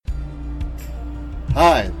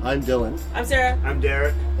Hi, I'm Dylan. I'm Sarah. I'm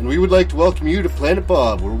Derek. And we would like to welcome you to Planet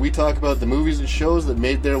Bob, where we talk about the movies and shows that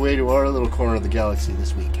made their way to our little corner of the galaxy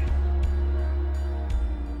this week.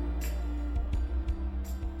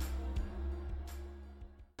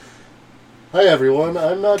 Hi everyone,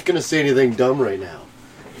 I'm not going to say anything dumb right now.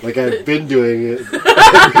 Like I've been doing it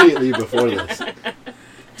immediately before this.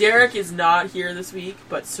 Derek is not here this week,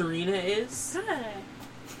 but Serena is. Hi.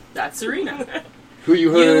 That's Serena. Who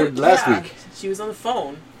you heard last week. She was on the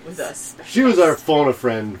phone with us. She was our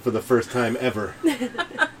phone-a-friend for the first time ever. It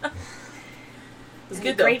was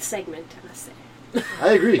good though. Great segment, I must say.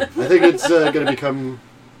 I agree. I think it's going to become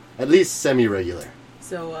at least semi-regular.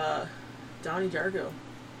 So, Donnie Darko.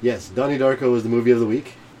 Yes, Donnie Darko was the movie of the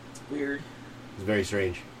week. It's weird. It's very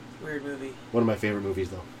strange. Weird movie. One of my favorite movies,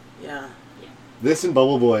 though. Yeah. This and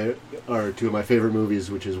Bubble Boy are two of my favorite movies,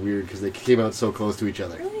 which is weird because they came out so close to each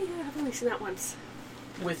other. Really? Yeah, I've only seen that once.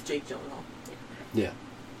 With Jake Gyllenhaal. Yeah.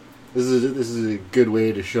 This is a good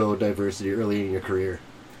way to show diversity early in your career.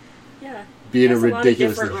 Yeah. Being a There's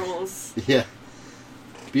ridiculously... lot of different roles. Yeah.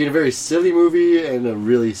 Being a very silly movie and a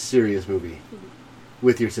really serious movie.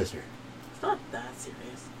 With your sister. It's not that serious.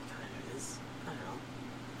 It kind of is. I don't know.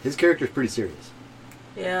 His character's pretty serious.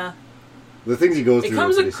 Yeah. The things he goes through It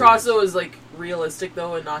comes are pretty across serious. though as like realistic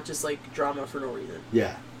though, and not just like drama for no reason.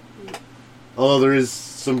 Yeah. Although there is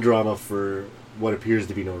some drama for what appears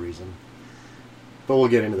to be no reason. But we'll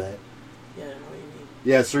get into that. Yeah, I know what you mean.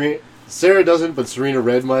 Yeah, Sarah doesn't, but Serena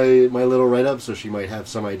read my little write-up, so she might have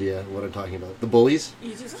some idea what I'm talking about. The bullies?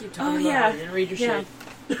 You just keep talking Oh, about yeah. how you didn't read your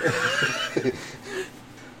Yeah.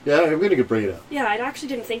 Yeah, I'm going to bring it up. Yeah, I actually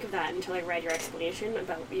didn't think of that until I read your explanation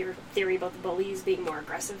about your theory about the bullies being more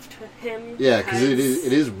aggressive to him. Yeah, because it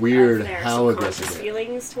is weird of their how subconscious aggressive they are.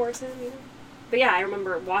 feelings towards him, you know? But yeah, I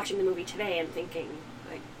remember watching the movie today and thinking,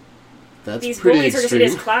 like, That's these pretty bullies extreme. are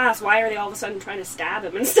just in his class. Why are they all of a sudden trying to stab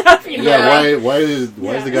him and stuff? You know? Yeah, why is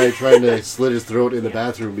Yeah. the guy trying to slit his throat in the Yeah.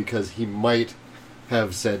 bathroom because he might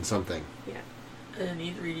have said something? Yeah. I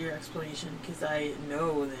need to read your explanation because I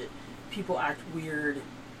know that people act weird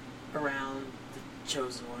around the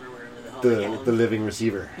Chosen One or whatever the hell they call The him. living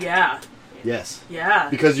receiver. Yeah, Yes. yeah.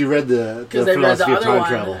 Because you read the Because I read the philosophy of other time one.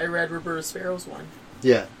 travel. I read Roberta Sparrow's one.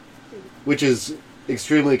 Yeah. Which is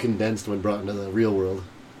extremely condensed when brought into the real world.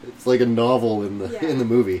 It's like a novel in the Yeah. in the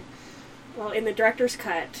movie. Well, in the director's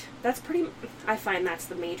cut, I find that's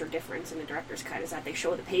the major difference in the director's cut, is that they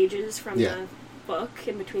show the pages from Yeah. the book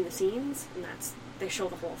in between the scenes, and they show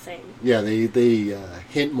the whole thing. Yeah, they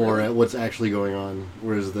hint more at what's actually going on,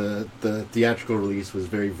 whereas the theatrical release was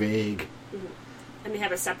very vague. And they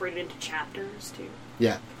have it separated into chapters, too.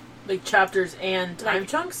 Yeah. Like chapters and time Like-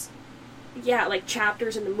 chunks? Yeah, like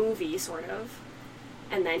chapters in the movie, sort of.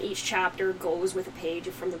 And then each chapter goes with a page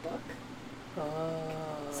from the book.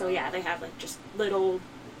 So yeah, they have like just little,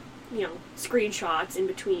 screenshots in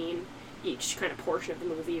between each kind of portion of the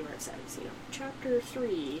movie where it says, chapter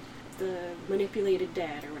 3, the manipulated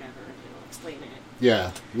dead, or whatever, and it'll explain it.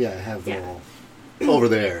 Yeah, have them Yeah. all over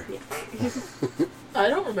there. Yeah. I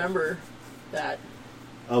don't remember that.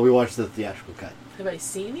 We watched the theatrical cut. Have I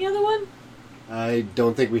seen the other one? I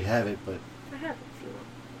don't think we have it, but I have it if you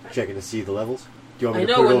want. checking to see the levels. Do you want I me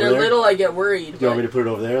to know put it when over they're there? little I get worried. Do you want me but- to put it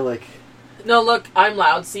over there? Like, No, look, I'm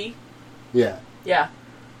loud, see? yeah. Yeah.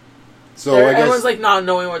 So I guess Everyone's like not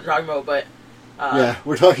knowing what they're talking about, but yeah,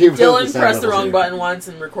 we're talking about Dylan the sound pressed the levels wrong here. button once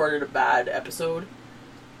and recorded a bad episode.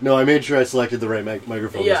 No, I made sure I selected the right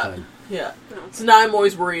microphone this time. Yeah. No. So now I'm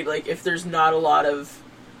always worried, like, if there's not a lot of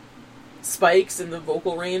spikes in the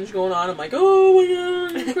vocal range going on, I'm like, oh my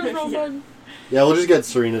god, you pressed the wrong button. Yeah, we'll just get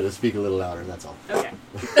Serena to speak a little louder, that's all. Okay.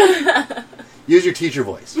 Use your teacher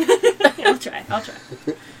voice. I'll try.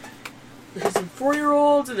 There's some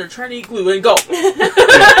 4-year-olds and they're trying to eat glue and go.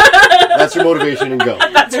 That's your motivation and go.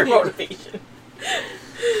 That's your motivation.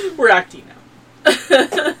 We're acting now.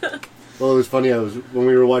 Well, it was funny, when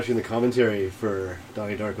we were watching the commentary for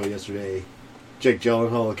Donnie Darko yesterday, Jake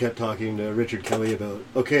Gyllenhaal kept talking to Richard Kelly about,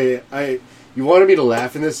 okay, you wanted me to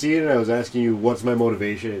laugh in this scene, and I was asking you what's my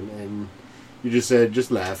motivation, and you just said,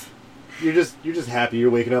 just laugh. You're just happy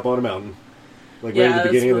you're waking up on a mountain. Like right at the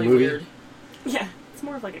beginning of the movie. Weird. Yeah. It's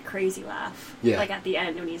more of like a crazy laugh. Yeah. Like at the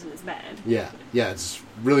end when he's in his bed. Yeah, it's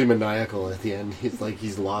really maniacal at the end. It's like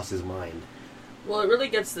he's lost his mind. Well, it really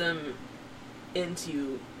gets them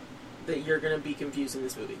into that you're going to be confused in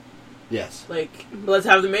this movie. Yes. Like, let's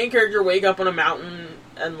have the main character wake up on a mountain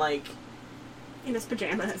and, like, In his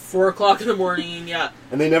pajamas. 4 o'clock in the morning, yeah.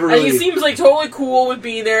 And they never And really... he seems, like, totally cool with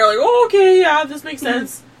being there, like, oh, okay, yeah, this makes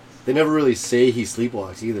sense. They never really say he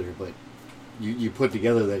sleepwalks either, but you put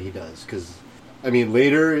together that he does. Because, I mean,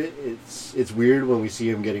 later, it's weird when we see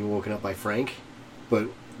him getting woken up by Frank. but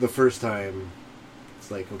the first time, it's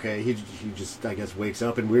like, okay, he just, I guess, wakes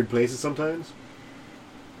up in weird places sometimes.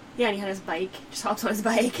 Yeah, and he had his bike, just hops on his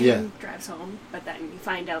bike and drives home. But then you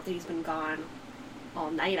find out that he's been gone all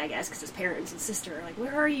night, I guess, because his parents and sister are like,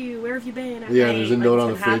 where are you? Where have you been? At night? There's a note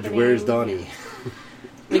on the fridge, where's Donnie?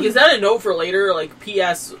 Like, is that a note for later? Like,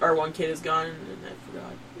 P.S. our one kid is gone, and I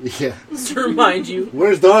forgot. Yeah. Just to remind you.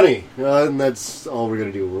 Where's Donnie? And that's all we're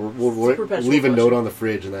going to do. We'll leave a note on the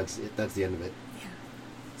fridge, and that's it. That's the end of it. Yeah.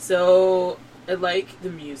 So, I like the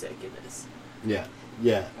music in this. Yeah.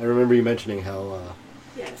 Yeah. I remember you mentioning how...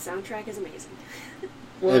 yeah, the soundtrack is amazing.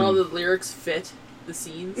 Well, all the lyrics fit the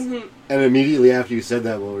scenes. Mm-hmm. And immediately after you said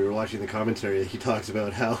that, while we were watching the commentary, he talks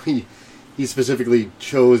about how he specifically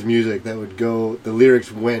chose music that would go... The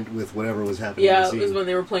lyrics went with whatever was happening in the scene. Yeah, it was when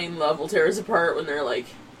they were playing Love Will Tear Us Apart, when they're, like,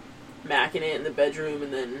 macking it in the bedroom,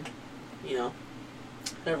 and then, you know,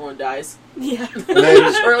 everyone dies. Yeah. And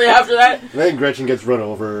then, shortly after that. And then Gretchen gets run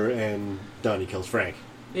over, and Donnie kills Frank.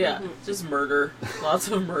 Yeah, just murder. Lots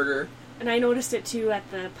of murder. And I noticed it, too, at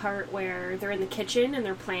the part where they're in the kitchen, and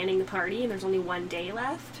they're planning the party, and there's only one day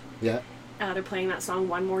left. Yeah. They're playing that song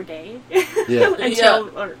 "One More Day," yeah,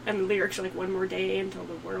 and the lyrics are like "One more day until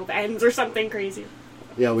the world ends" or something crazy.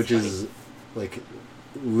 Yeah, which is like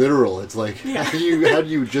literal. It's like how do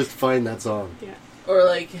you just find that song? Yeah. Or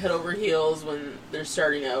like Head Over Heels when they're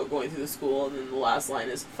starting out going through the school, and then the last line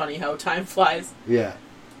is "Funny how time flies." Yeah.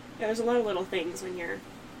 Yeah, there's a lot of little things when you're,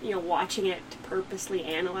 watching it to purposely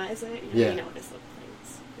analyze it. You notice little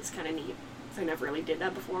things. It's kind of neat. I never really did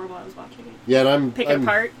that before while I was watching it. Yeah, and I'm picking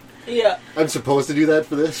apart. Yeah. I'm supposed to do that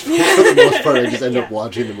for this. For the most part, I just end up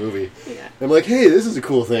watching the movie. Yeah. I'm like, hey, this is a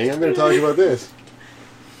cool thing. I'm going to talk about this.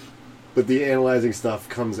 But the analyzing stuff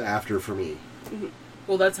comes after for me. Mm-hmm.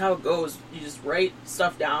 Well, that's how it goes. You just write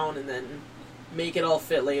stuff down and then make it all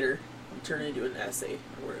fit later. Turn it into an essay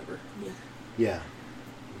or whatever. Yeah. Yeah.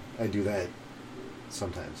 I do that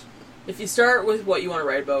sometimes. If you start with what you want to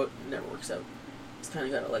write about, it never works out. It's kind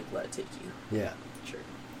of got to, let it take you. Yeah. Sure.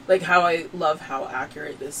 Like, how I love how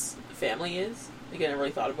accurate this family is. Like, I never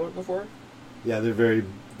really thought about it before. Yeah, they're very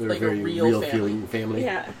like very real feeling family.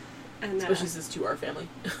 Yeah. And, especially since to our family.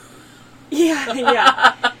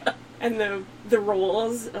 Yeah. And the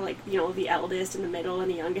roles, like, the eldest and the middle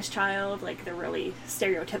and the youngest child, like, they're really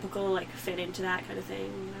stereotypical, like, fit into that kind of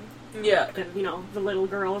thing, Yeah. And, the little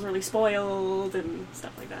girl is really spoiled and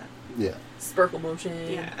stuff like that. Yeah. Sparkle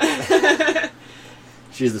Motion. Yeah.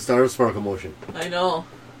 She's the star of Sparkle Motion. I know.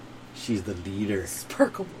 She's the leader.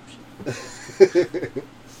 Sparkle Motion.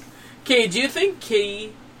 Okay, do you think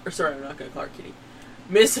Kitty... Or sorry, I'm not going to call her Kitty.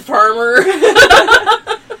 Miss Farmer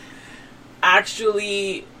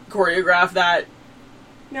actually choreographed that?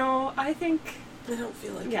 No, I don't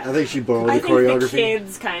feel like... Yeah. I think she borrowed the choreography. I think the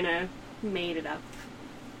kids kind of made it up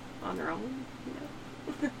on their own.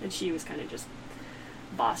 And she was kind of just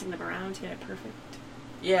bossing them around to get it perfect.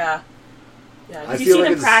 Yeah. I you feel see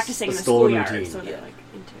like them practicing in the schoolyard, so they're like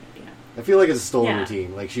into it. Yeah. I feel like it's a stolen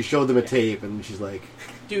routine. Like, she showed them a tape, and she's like,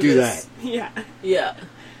 do that. Yeah. Yeah.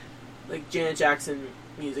 Like Janet Jackson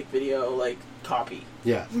music video, like, copy.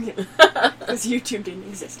 Yeah. Because YouTube didn't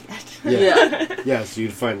exist yet. Yeah. Yeah, so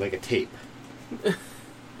you'd find, like, a tape.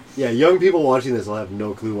 Yeah, young people watching this will have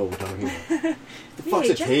no clue what we're talking about. The fuck's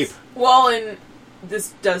a tape? Well, and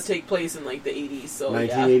this does take place in, like, the 80s, so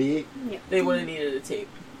 1988? Yeah. They would have needed a tape.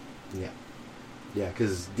 Yeah. Yeah,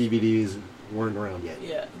 because DVDs weren't around yet.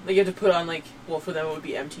 Yeah. They get to put on, like, well, for them it would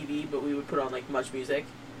be MTV, but we would put on, like, Much Music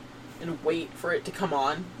and wait for it to come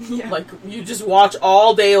on. Yeah. Like, you just watch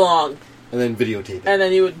all day long. And then videotape it. And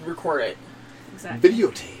then you would record it. Exactly.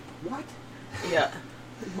 Videotape? What? Yeah.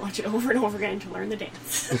 Watch it over and over again to learn the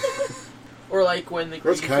dance. Or like when the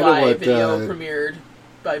Green Fly video premiered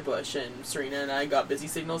by Bush, and Serena and I got busy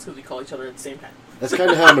signals because we call each other at the same time. That's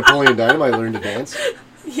kind of how Napoleon Dynamite learned to dance.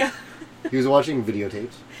 Yeah. He was watching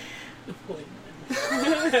videotapes.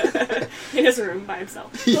 In his room by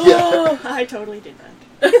himself. Yeah. Oh, I totally did that.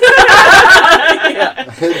 Yeah.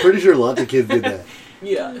 I'm pretty sure lots of kids did that.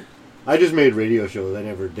 Yeah. I just made radio shows. I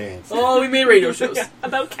never danced. Oh, we made radio shows. Yeah,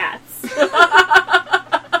 about cats.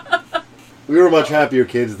 We were much happier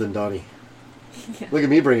kids than Donnie. Yeah. Look at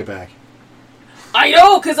me bring it back. I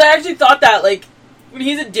know, because I actually thought that, like, when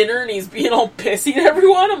he's at dinner and he's being all pissy to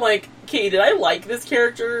everyone, I'm like, okay, did I like this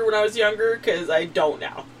character when I was younger? Because I don't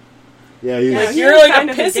now. Yeah, he's... Like, you're like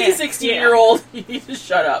a pissy 16-year-old. You need to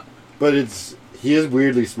shut up. But he is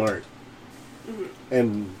weirdly smart. Mm-hmm.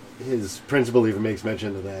 And his principal even makes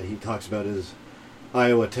mention of that. He talks about his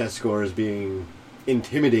Iowa test scores being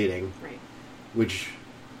intimidating. Right. Which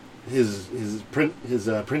his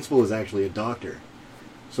principal is actually a doctor.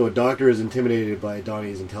 So a doctor is intimidated by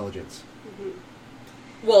Donnie's intelligence. Mm-hmm.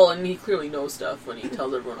 Well, and he clearly knows stuff when he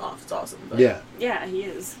tells everyone off. It's awesome. But. Yeah. Yeah, he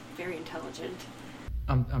is very intelligent.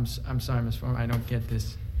 I'm sorry, Miss Foreman. I don't get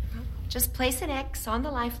this. Just place an X on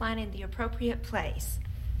the lifeline in the appropriate place.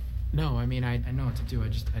 No, I mean, I know what to do.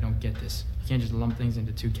 I don't get this. You can't just lump things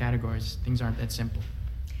into two categories. Things aren't that simple.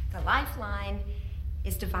 The lifeline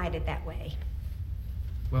is divided that way.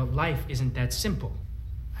 Well, life isn't that simple.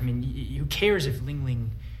 I mean, who cares if Ling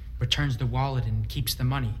Ling returns the wallet and keeps the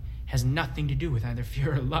money? Has nothing to do with either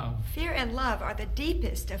fear or love. Fear and love are the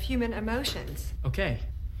deepest of human emotions. Okay,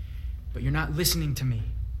 but you're not listening to me.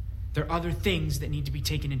 There are other things that need to be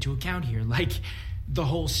taken into account here, like the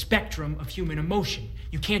whole spectrum of human emotion.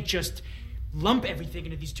 You can't just lump everything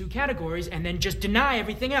into these two categories and then just deny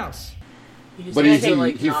everything else. But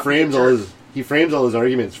he frames all his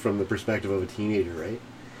arguments from the perspective of a teenager, right?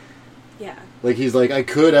 Yeah. Like, he's like, I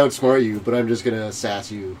could outsmart you, but I'm just gonna sass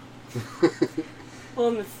you. Well,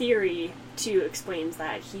 and the theory, too, explains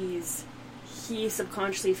that he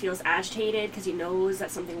subconsciously feels agitated because he knows that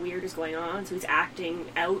something weird is going on, so he's acting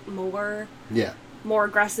out more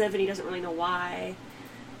aggressive, and he doesn't really know why.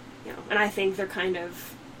 You know, and I think they're kind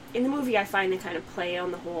of... In the movie, I find they kind of play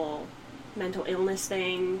on the whole mental illness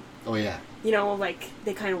thing. Oh, yeah. You know, like,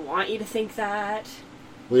 they kind of want you to think that.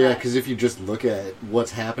 Well, yeah, because if you just look at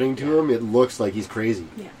what's happening to him, it looks like he's crazy.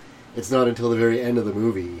 Yeah. It's not until the very end of the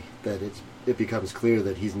movie that it becomes clear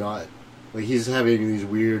that he's not. Like, he's having these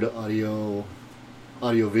weird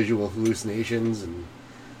audio-visual hallucinations and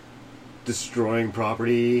destroying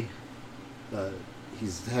property.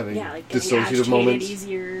 He's having dissociative moments.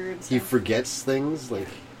 Easier and stuff. He forgets things. Like,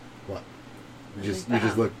 what? You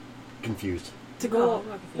just look confused. To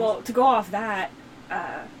go off that,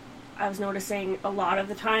 I was noticing a lot of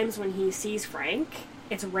the times when he sees Frank,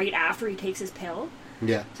 it's right after he takes his pill.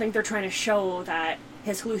 Yeah. So I think they're trying to show that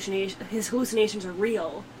his hallucinations are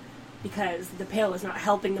real because the pill is not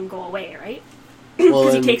helping them go away, right?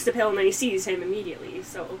 Because he takes the pill and then he sees him immediately.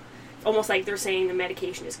 So almost like they're saying the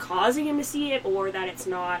medication is causing him to see it, or that it's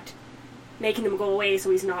not making them go away, so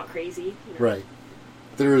he's not crazy. You know? Right.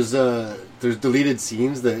 There's deleted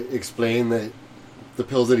scenes that explain that the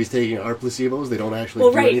pills that he's taking are placebos. They don't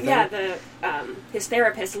actually do anything. Yeah. His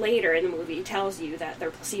therapist later in the movie tells you that they're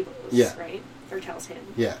placebos. Yeah. Right. Or tells him.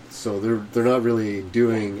 Yeah. So they're not really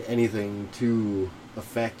doing anything to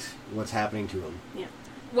affect what's happening to him. Yeah.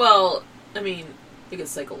 Well, I mean, it can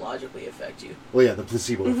psychologically affect you. Well, yeah, the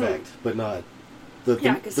placebo effect, but not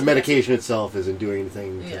the medication itself isn't doing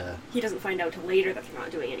anything. Yeah. He doesn't find out till later that they're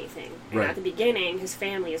not doing anything. And right. At the beginning, his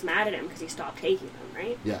family is mad at him because he stopped taking them.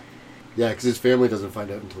 Right. Yeah. Yeah, because his family doesn't find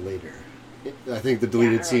out until later. I think the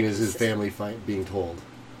deleted scene is his family being told.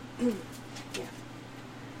 Yeah.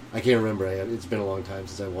 I can't remember. It's been a long time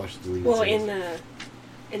since I watched the deleted scenes. Well,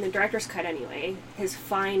 in the director's cut anyway, his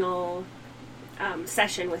final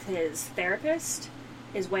session with his therapist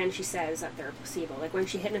is when she says that they're a placebo. Like, when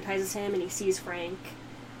she hypnotizes him and he sees Frank,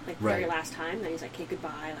 like, the very last time, then he's like, okay,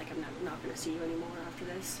 goodbye, like, I'm not going to see you anymore after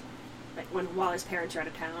this. Like, while his parents are out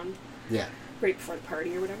of town. Yeah. Right before the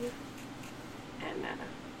party or whatever. And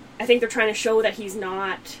I think they're trying to show that he's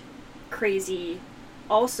not crazy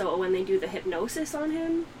also when they do the hypnosis on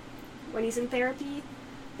him, when he's in therapy.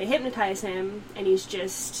 They hypnotize him, and he's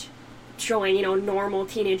just showing, normal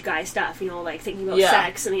teenage guy stuff, like thinking about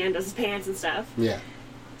sex and the end of his pants and stuff. Yeah.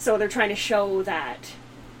 So they're trying to show that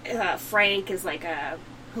Frank is like a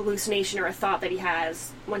hallucination or a thought that he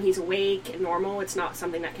has when he's awake and normal. It's not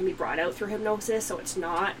something that can be brought out through hypnosis, so it's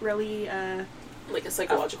not really like a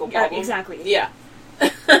psychological problem. Exactly. Yeah.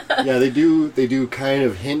 Yeah, they do kind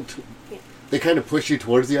of hint. Yeah. They kind of push you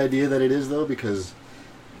towards the idea that it is, though, because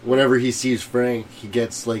whenever he sees Frank, he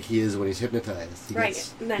gets like he is when he's hypnotized. He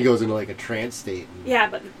goes into like a trance state. Yeah,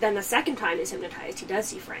 but then the second time he's hypnotized, he does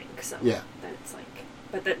see Frank. So yeah. Then it's like,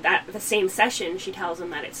 but the same session, she tells him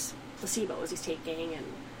that it's placebos he's taking, and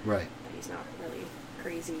that he's not really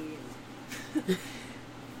crazy. So, yeah.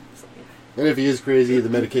 And if he is crazy, the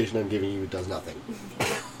medication I'm giving you does nothing.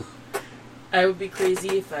 I would be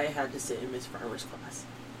crazy if I had to sit in Miss Farmer's class.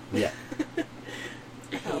 Yeah.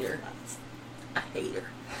 I hate her. I hate her.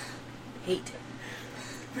 Hate her.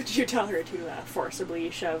 Would you tell her to forcibly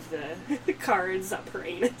shove the cards up her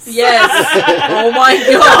anus? Yes! Oh my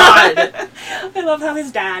god! I love how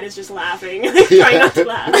his dad is just laughing. Trying not to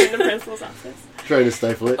laugh in the principal's office. Trying to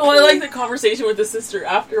stifle it. Oh, I like the conversation with the sister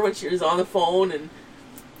after when she was on the phone and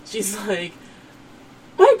she's like,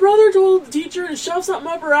 my brother told the teacher to shove something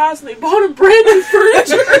up her ass and they bought him brand new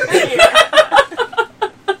furniture.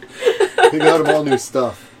 They got him all new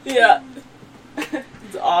stuff. Yeah.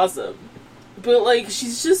 It's awesome. But, like,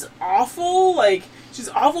 she's just awful. Like, she's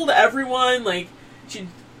awful to everyone. Like, she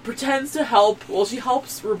pretends to help. Well, she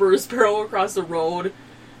helps Roberta Sparrow across the road,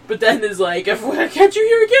 but then is like, if I catch you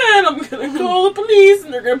here again, I'm gonna call the police,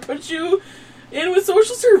 and they're gonna put you in with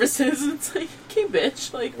social services. And it's like, okay,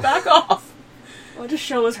 bitch, like, back off. Well, it just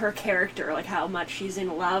shows her character, like, how much she's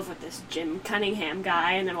in love with this Jim Cunningham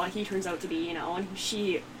guy, and then what he turns out to be, you know, and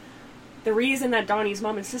the reason that Donnie's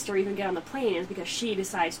mom and sister even get on the plane is because she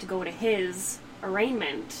decides to go to his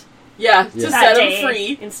arraignment. Yeah, to set him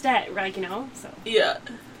free. Instead, like, you know, so. Yeah.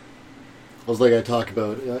 I was like, I talk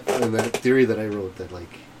about in that theory that I wrote that,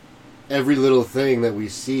 like, every little thing that we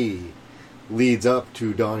see leads up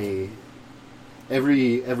to Donnie.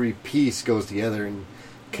 Every piece goes together and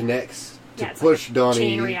connects to push like Donnie.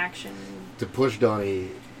 Chain reaction. To push Donnie.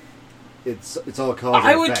 It's all cause and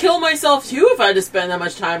I would kill myself too if I had to spend that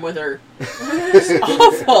much time with her. It's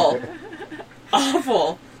awful.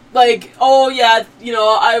 Awful. Like, oh yeah, you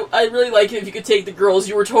know, I really like it if you could take the girls.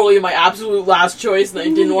 You were totally my absolute last choice, and I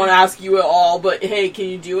didn't want to ask you at all. But hey, can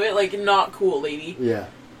you do it? Like, not cool, lady. Yeah.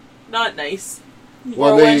 Not nice.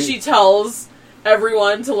 Well, or when she tells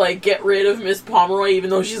everyone to, like, get rid of Miss Pomeroy, even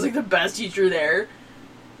though she's, like, the best teacher there.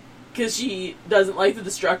 Because she doesn't like the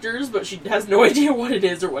Destructors, but she has no idea what it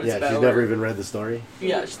is or what it's about. Yeah, she's never even read the story.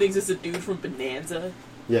 Yeah, she thinks it's a dude from Bonanza.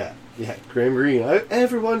 Yeah, Graham Greene.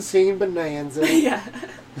 Everyone's seen Bonanza. Yeah.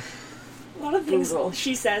 A lot of things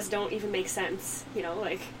she says don't even make sense, you know,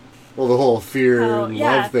 like... Well, the whole fear and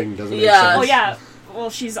love thing doesn't make sense. Oh, yeah. Well,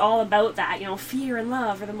 she's all about that, you know, fear and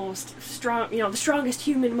love are the most strong, you know, the strongest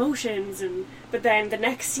human emotions, but then the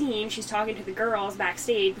next scene, she's talking to the girls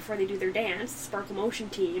backstage before they do their dance, the Sparkle Motion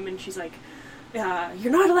team, and she's like, you're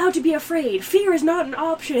not allowed to be afraid, fear is not an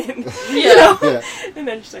option, you know? Yeah. And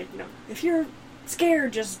then she's like, you know, if you're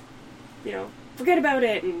scared, just, you know, forget about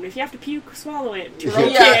it, and if you have to puke, swallow it, you're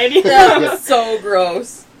okay. You know? Yeah. So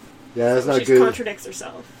gross. Yeah, that's not good. She contradicts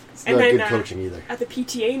herself. It's not good coaching either. At the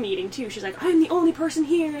PTA meeting, too, she's like, I'm the only person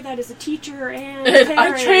here that is a teacher and a parent.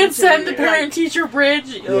 I transcend the parent-teacher bridge.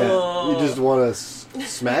 Yeah, you just want to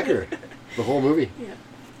smack her the whole movie. Yeah.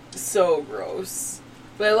 So gross.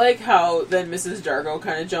 But I like how then Mrs. Darko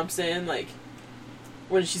kind of jumps in, like,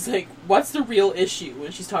 when she's like, what's the real issue?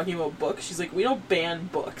 When she's talking about books, she's like, we don't ban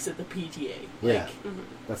books at the PTA. Yeah. Like,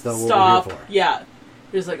 that's not what we're here for. Yeah.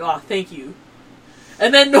 She's like, oh, thank you.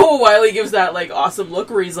 And then Noah Wyle gives that, like, awesome look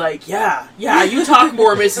where he's like, yeah, you talk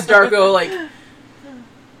more, Mrs. Darko. Like,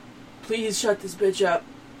 please shut this bitch up.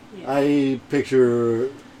 Yeah. I picture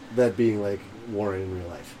that being, like, Warren in real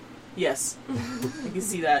life. Yes. I can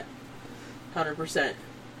see that. 100%.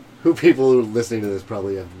 Who people listening to this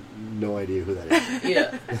probably have no idea who that is.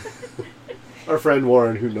 Yeah. Our friend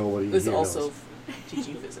Warren, who nobody is also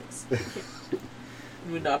teaching physics.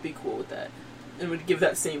 Would not be cool with that. And would give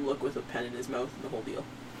that same look with a pen in his mouth and the whole deal.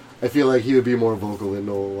 I feel like he would be more vocal than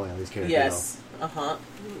Noah Wile's character. Yes. Uh-huh.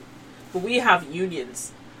 But we have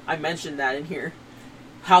unions. I mentioned that in here.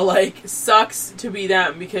 How, like, sucks to be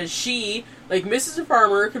them because she, like, Mrs.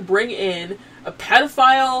 Farmer could bring in a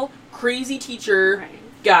pedophile, crazy teacher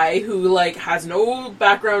guy who, like, has no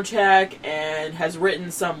background check and has written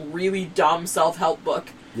some really dumb self-help book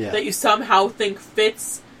that you somehow think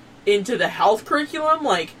fits into the health curriculum.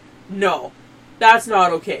 Like, no. That's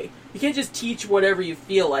not okay. You can't just teach whatever you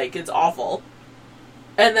feel like. It's awful.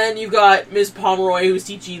 And then you've got Ms. Pomeroy who's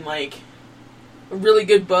teaching, like, a really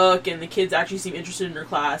good book, and the kids actually seem interested in her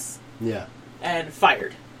class. Yeah. And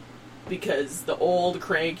fired. Because the old,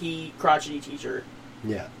 cranky, crotchety teacher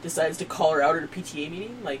decides to call her out at a PTA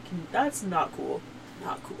meeting. Like, that's not cool.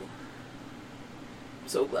 Not cool. I'm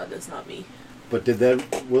so glad that's not me. But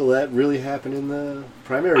will that really happen in the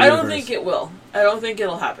primary universe? I don't think it will. I don't think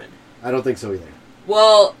it'll happen. I don't think so either.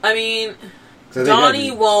 Well, I mean, Donnie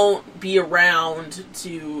won't be around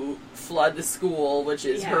to flood the school, which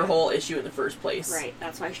is her whole issue in the first place. Right,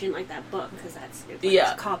 that's why she didn't like that book, because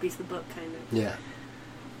it copies the book, kind of. Yeah.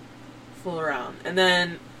 Fool around. And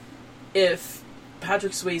then, if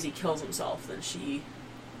Patrick Swayze kills himself, then she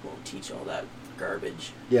won't teach all that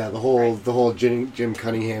garbage. Yeah, the whole Jim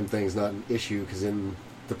Cunningham thing's not an issue, because in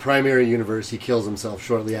the primary universe, he kills himself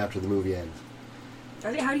shortly after the movie ends.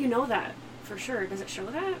 How do you know that for sure? Does it show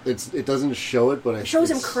that? It doesn't show it, but it shows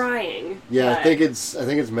him crying. Yeah, I think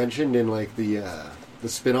it's mentioned in like the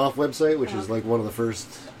spin-off website, which is like one of the first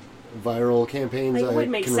viral campaigns. Like, it would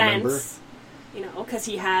make sense, you know, because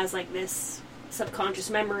he has like this subconscious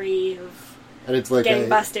memory of and it's like getting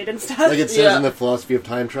busted and stuff. Like it says in the philosophy of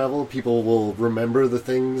time travel, people will remember the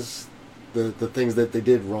things that they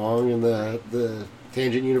did wrong in the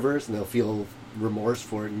tangent universe, and they'll feel remorse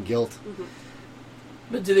for it and guilt. Mm-hmm.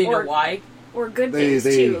 But do they know why? Or good things,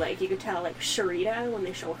 too. Like, you could tell, like, Sharita, when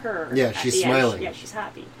they show her. Yeah, she's smiling. Yeah, she's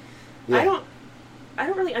happy. Yeah. I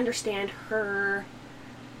don't really understand her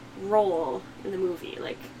role in the movie.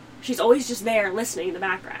 Like, she's always just there listening in the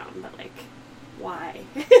background, but, like, why?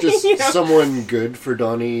 Just someone good for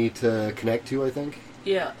Donnie to connect to, I think.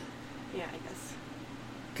 Yeah. Yeah, I guess.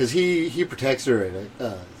 Because he protects her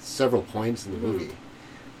at several points in the movie.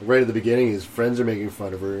 Right at the beginning, his friends are making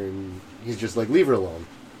fun of her, and he's just like, leave her alone.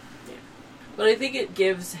 Yeah. But I think it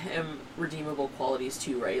gives him redeemable qualities,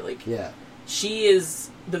 too, right? Like, Yeah. she is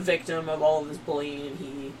the victim of all of this bullying, and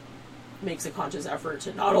he makes a conscious effort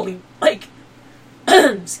to not only, like,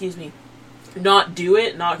 excuse me, not do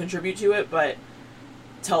it, not contribute to it, but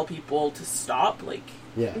tell people to stop, like...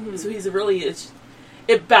 Yeah. So he's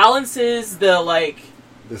it balances the, like...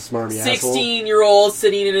 The smarmy asshole. 16-year-old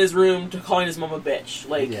sitting in his room calling his mom a bitch.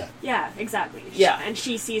 Like, yeah, exactly. Yeah. And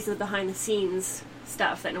she sees the behind-the-scenes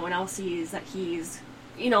stuff that no one else sees, that he's...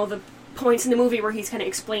 You know, the points in the movie where he's kind of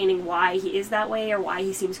explaining why he is that way or why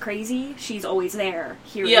he seems crazy, she's always there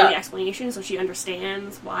hearing the explanation, so she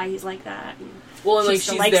understands why he's like that. And like,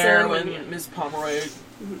 she's there when Ms. Pomeroy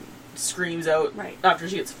screams out after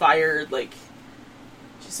she gets fired. Like,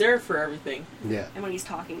 she's there for everything. Yeah. And when he's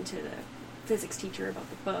talking to the physics teacher about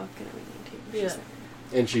the book and everything, too. Yeah.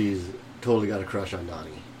 And she's totally got a crush on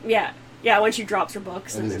Donnie. Yeah. Yeah, when she drops her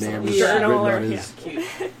books and his name is written journal on or... his... Cute.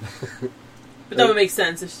 But that would make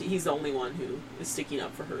sense if he's the only one who is sticking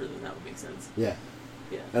up for her. Then that would make sense. Yeah,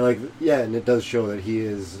 yeah. And it does show that he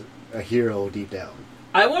is a hero deep down.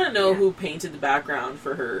 I want to know who painted the background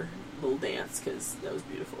for her little dance, because that was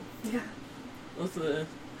beautiful. Yeah, with the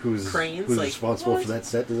who's cranes. Like, responsible for that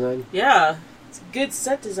set design? Yeah, it's good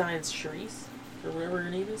set designs, Charisse, or whatever her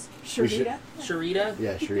name is. Sharita. Sharita.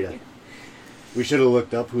 Yeah, Sharita. We should have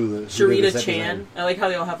looked up who did the Sharita set Chan. design. I like how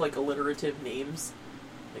they all have like alliterative names.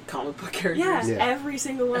 Like comic book characters. Yeah, every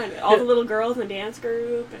single one. All the little girls in the dance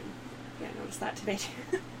group, and I noticed that today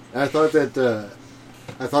too. I thought that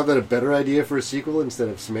a better idea for a sequel instead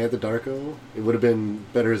of Samantha Darko, it would have been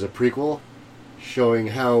better as a prequel, showing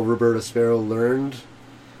how Roberta Sparrow learned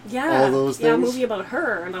all those things. Yeah, a movie about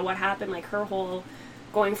her and about what happened, like her whole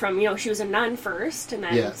going from, she was a nun first, and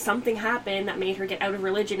then something happened that made her get out of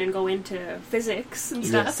religion and go into physics and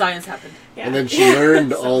stuff. Science happened. Yeah. And then she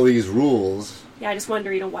learned all these rules. Yeah, I just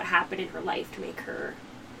wonder, what happened in her life to make her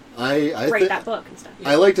I write that book and stuff.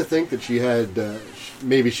 I like to think that she had,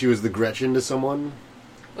 maybe she was the Gretchen to someone.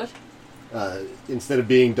 What? Instead of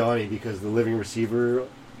being Donnie, because the living receiver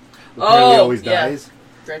apparently always dies.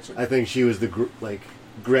 Gretchen. I think she was the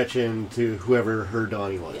Gretchen to whoever her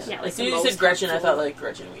Donnie was. Yeah, as soon as you said Gretchen, I thought like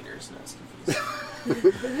Gretchen Wieners, and I was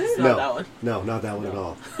confused. It's not that one. No, not that one at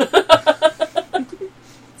all.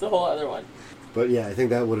 It's a whole other one. But yeah, I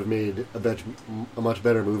think that would have made a much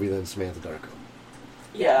better movie than Samantha Darko.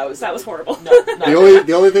 Yeah, that was horrible. No,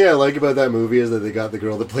 the only thing I like about that movie is that they got the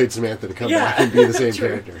girl that played Samantha to come back and be the same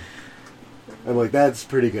character. I'm like, that's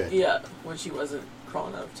pretty good. Yeah, when she wasn't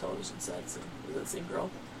crawling out of television sets, and was that same girl?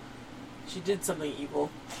 She did something evil.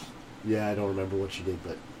 Yeah, I don't remember what she did,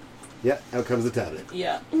 but yeah, out comes the tablet.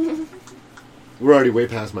 Yeah. We're already way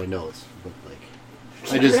past my notes, but like,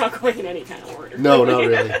 We're not going in any kind of order. No, not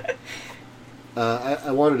really.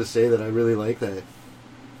 I wanted to say that I really like that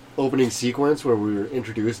opening sequence where we were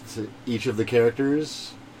introduced to each of the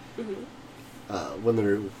characters.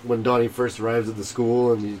 When Donnie first arrives at the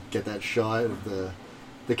school, and you get that shot of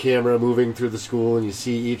the camera moving through the school, and you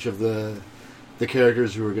see each of the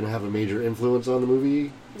characters who are going to have a major influence on the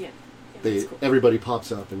movie. Yeah. Cool. Everybody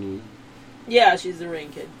pops up, and you... Yeah, she's the rain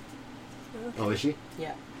kid. Okay. Oh, is she?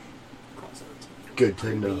 Yeah. Good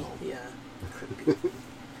to know. Yeah.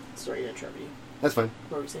 Sorry to interrupt you. That's fine.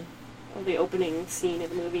 What were we saying? Well, the opening scene of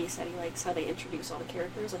the movie said he likes how they introduce all the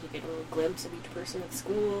characters, like you get a little glimpse of each person at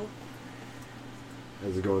school.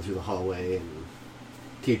 As they're going through the hallway and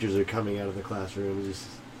teachers are coming out of the classroom,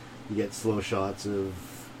 you get slow shots of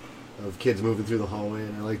kids moving through the hallway,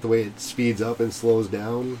 and I like the way it speeds up and slows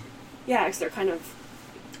down. Yeah, because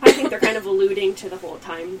I think they're kind of alluding to the whole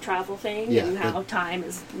time travel thing, and how time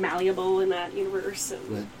is malleable in that universe.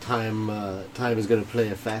 And that time is going to play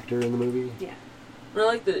a factor in the movie. Yeah. I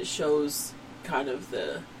like that it shows kind of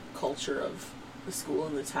the culture of the school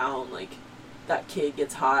and the town. Like, that kid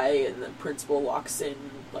gets high, and the principal walks in,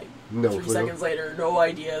 like, 3 seconds later, no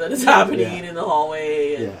idea that it's happening in the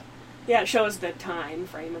hallway. And yeah, it shows the time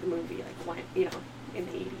frame of the movie, like, when, in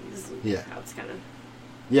the 80s, and how it's kind of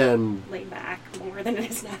and laid back more than it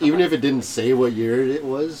is now. Even if it didn't say what year it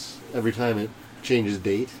was, every time it changes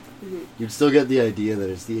date, you'd still get the idea that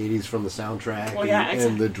it's the 80s from the soundtrack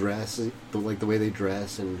and the dress, the way they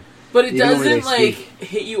dress. But it doesn't,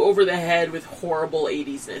 hit you over the head with horrible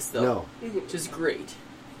 80s-ness, though. No. Which is great.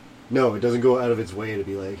 No, it doesn't go out of its way to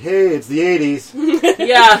be like, hey, it's the 80s.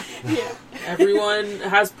 Yeah. Yeah. Everyone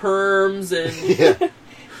has perms and Yeah.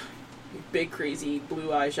 big crazy blue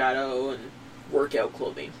eyeshadow and workout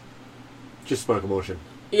clothing. Just Sparkle Motion.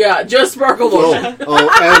 Yeah, just Sparkle Motion.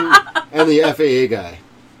 And the FAA guy.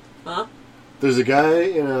 Huh? There's a guy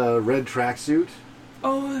in a red tracksuit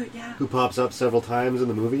Oh, yeah. who pops up several times in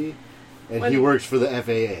the movie, and he works for the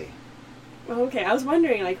FAA. Oh, okay, I was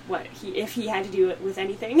wondering, like, if he had to do it with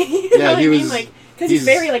anything. You Yeah, know what he I mean? was- Like, because he's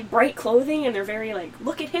very, like, bright clothing, and they're very, like,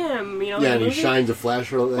 look at him, you know? Yeah, in and the he movie. shines a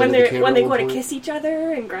flashlight when at they the camera when they at go one to point. kiss each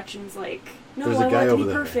other, and Gretchen's like, "No, There's a I guy want it to over be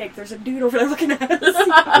there. perfect. There's a dude over there looking at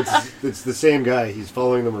us." It's the same guy. He's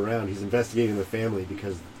following them around. He's investigating the family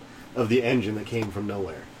because of the engine that came from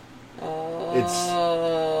nowhere. Oh.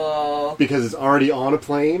 Because it's already on a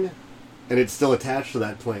plane, and it's still attached to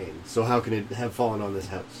that plane. So how can it have fallen on this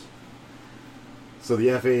house? So the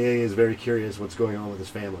FAA is very curious what's going on with his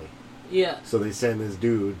family. Yeah. So they send this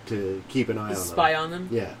dude to keep an eye on them. Spy on them?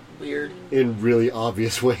 Yeah. Weird. In really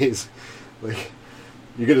obvious ways. Like,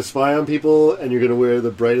 you're going to spy on people, and you're going to wear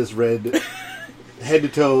the brightest red,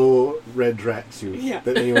 head-to-toe red tracksuit Yeah.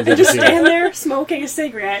 that anyone's And ever just seen. stand there smoking a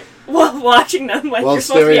cigarette while watching them like While you're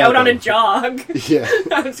supposed to be staring out at on a them. jog. Yeah.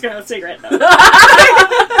 I'm just gonna have a cigarette though.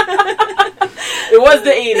 It was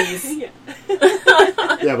the 80s. Yeah.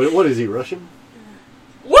 Yeah, but what is he, Russian?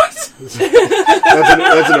 What? That's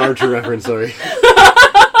an Archer reference, sorry.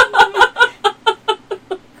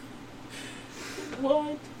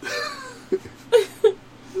 What?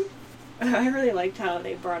 I really liked how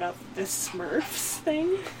they brought up the Smurfs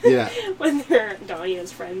thing Yeah. when Donnie and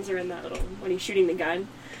his friends are in that little when he's shooting the gun.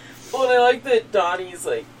 Well, and I like that Donnie's,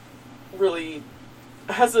 like, really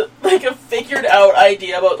has a figured out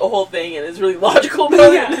idea about the whole thing and is really logical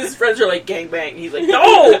about it. And his friends are like, gangbang. He's like,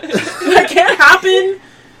 no! That can't happen!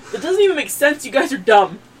 It doesn't even make sense. You guys are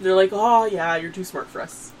dumb. And they're like, oh, yeah, you're too smart for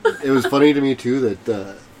us. It was funny to me, too,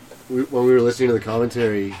 that when we were listening to the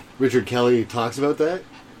commentary, Richard Kelly talks about that,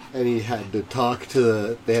 and he had to talk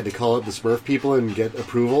to they had to call up the Smurf people and get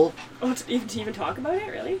approval. Oh, to even talk about it,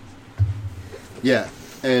 really? Yeah,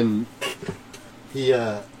 and he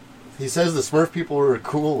says the Smurf people were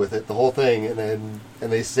cool with it, the whole thing, and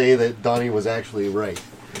they say that Donnie was actually right.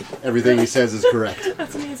 Everything he says is correct.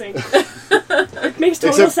 That's amazing. It makes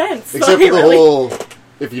total sense. Except for the whole,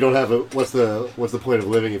 if you don't have a, what's the point of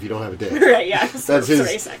living if you don't have a dick? Right, yeah.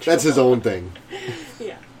 That's his own thing.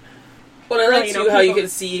 Yeah. But I like, you too, know, how you people- can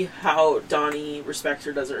see how Donnie respects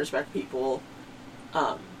or doesn't respect people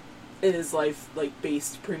in his life, like,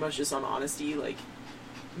 based pretty much just on honesty. Like,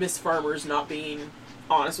 Miss Farmer's not being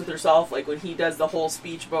honest with herself. Like, when he does the whole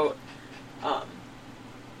speech about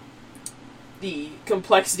the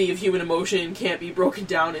complexity of human emotion can't be broken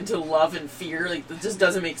down into love and fear. Like, that just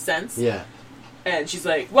doesn't make sense. Yeah. And she's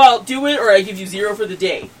like, well, do it or I give you 0 for the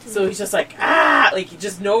day. So he's just like, like,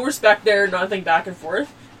 just no respect there, nothing back and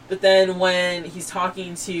forth. But then when he's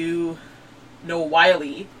talking to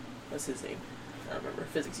Wiley, what's his name? I don't remember,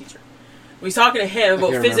 physics teacher. When he's talking to him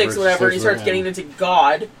about can't physics remember. or whatever, and he Starts starts with getting an into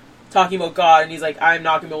God, talking about God, and he's like, I'm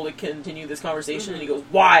not going to be able to continue this conversation. And he goes,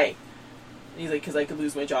 why? And he's like, because I could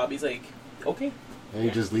lose my job. He's like, okay. And he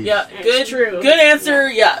just leaves. Yeah, It's good, true. good answer,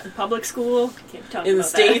 yeah. Public school, can't talk In the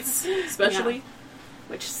about that. States, especially. Yeah.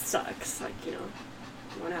 Which sucks. Like, you know,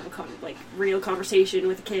 you want to have a real conversation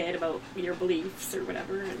with a kid about your beliefs or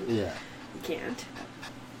whatever, and Yeah. you can't.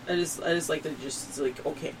 I just like that. Just it's like,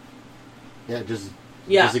 okay, Yeah, just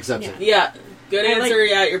accepts Yeah. it. yeah, good I answer.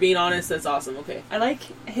 Yeah, you're being honest. That's awesome. Okay. I like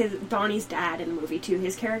Donnie's dad in the movie too.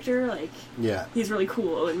 His character, like, Yeah. he's really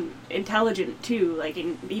cool and intelligent too. Like,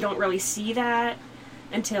 and you don't really see that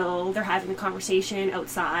until they're having a conversation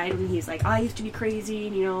outside, when he's like, I used to be crazy,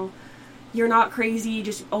 and, you know, you're not crazy,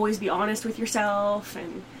 just always be honest with yourself,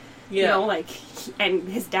 and you know, like, and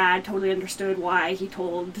his dad totally understood why he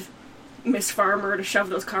told Miss Farmer to shove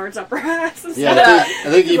those cards up her ass and Yeah, stuff. I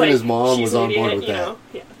think even Like, his mom she's was an on board idiot, with you that. know?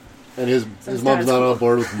 Yeah. And his his mom's dad's not cool. on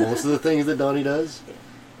board with most of the things that Donnie does,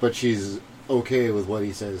 but she's okay with what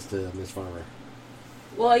he says to Miss Farmer.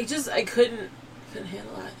 Well, I couldn't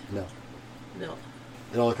handle that. No.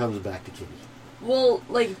 It all comes back to Kitty. Well,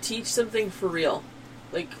 like, teach something for real,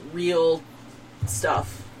 like real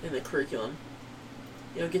stuff in the curriculum.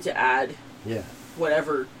 You don't get to add Yeah.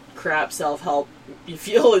 whatever crap self-help you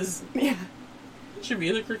feel is Yeah. should be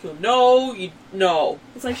in the curriculum. No.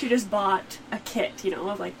 It's like she just bought a kit, you know,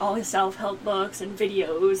 of like all his self-help books and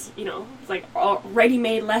videos, you know. It's like all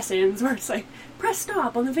ready-made lessons where it's like, press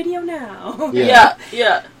stop on the video now. Yeah.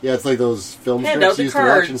 Yeah. Yeah, it's like those film Hand strips out the you used to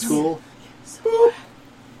watch in cards. school.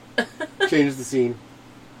 Changes the scene.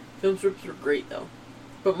 Film strips were great though,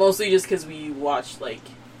 but mostly just because we watched like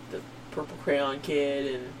the Purple Crayon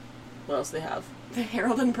Kid, and what else they have? The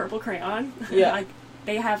Harold and Purple Crayon. Yeah. Like,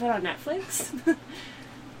 they have it on Netflix.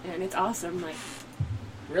 And it's awesome. Like,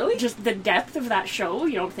 Really? just the depth of that show,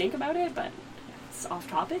 you don't think about it, but it's off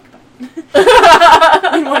topic, but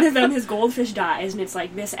and one of them, his goldfish dies, and it's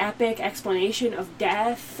like this epic explanation of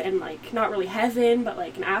death and like not really heaven, but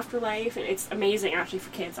like an afterlife, and it's amazing actually for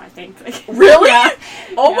kids, I think. Like, Really? yeah.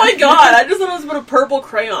 Oh Yeah. my god, I just thought it was about a purple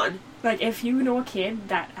crayon. Like, if you know a kid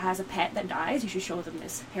that has a pet that dies, you should show them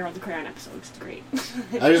this Harold the Crayon episode. It's great.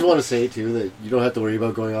 I just want to say, too, that you don't have to worry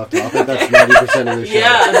about going off topic. That's 90% of the show.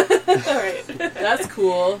 Yeah. Alright. That's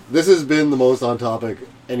cool. This has been the most on topic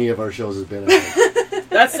any of our shows has been.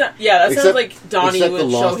 That's not, yeah, that sounds Except- like Donnie except the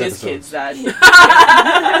would show lost his episodes. kids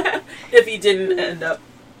that. If he didn't end up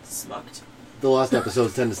smucked. The last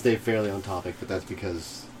episodes tend to stay fairly on topic, but that's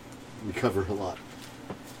because we cover a lot.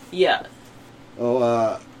 Yeah.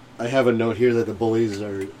 Oh, I have a note here that the bullies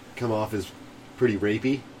come off as pretty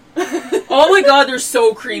rapey. Oh my god, they're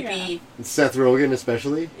so creepy. And Seth Rogen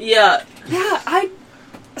especially. Yeah. Yeah, I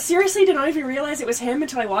seriously did not even realize it was him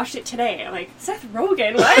until I watched it today. I'm like, Seth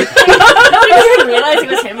Rogen? What? I didn't even realize it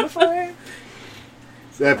was him before.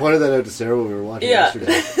 So I pointed that out to Sarah when we were watching it Yeah.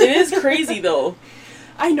 yesterday. It is crazy though.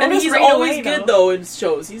 I know And he's right always away, good though in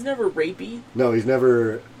shows. He's never rapey. No, he's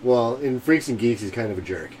never... Well, in Freaks and Geeks, he's kind of a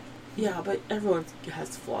jerk. Yeah, but everyone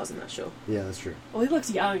has flaws in that show. Yeah, that's true. Well, he looks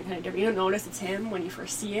young, kind of different. You don't notice it's him when you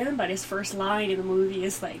first see him, but his first line in the movie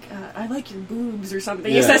is like, I like your boobs or something.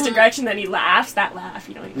 Yeah. He says to Gretchen, then he laughs. That laugh,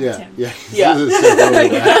 you know it's Yeah, him. yeah. Yeah. This is Seth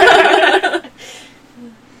Rogen laugh.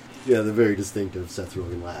 Yeah, the very distinctive Seth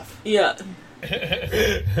Rogen laugh. Yeah.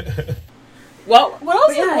 Well, what else?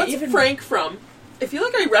 But yeah, What's even- Frank from? I feel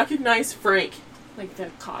like I recognize Frank. Like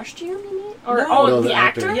the costume, you mean? Or, No. No, the the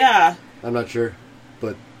actor? actor. Yeah. I'm not sure,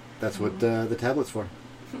 but that's what the tablet's for.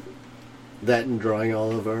 That and drawing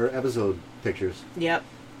all of our episode pictures. Yep.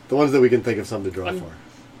 The ones that we can think of something to draw for.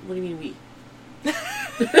 What do you mean we?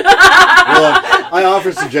 Well, I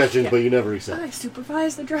offer suggestions, but you never accept. I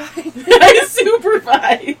supervise the drawing. I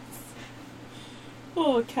supervise.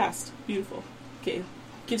 Oh, cast. Beautiful. Okay.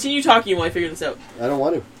 Continue talking while I figure this out. I don't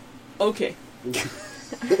want to. Okay.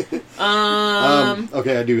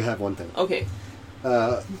 Okay, I do have one thing. Okay.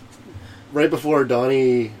 Right before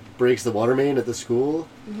Donnie breaks the water main at the school,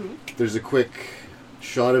 Mm-hmm. there's a quick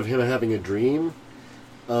shot of him having a dream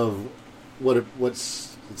of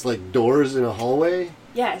what's it's like doors in a hallway.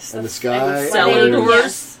 Yes. And the sky, cellar and- doors?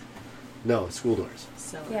 Yes. No, school doors.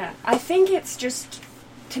 So. Yeah, I think it's just,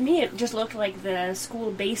 to me, it just looked like the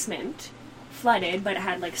school basement flooded, but it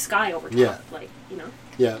had like sky over top, Yeah. like, you know.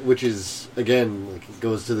 Yeah, which is again like it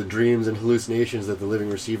goes to the dreams and hallucinations that the living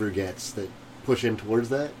receiver gets that push him towards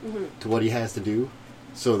that, to what he has to do.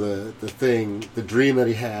 So the dream that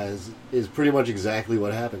he has is pretty much exactly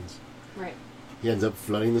what happens. Right. He ends up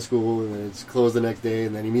flooding the school, and then it's closed the next day,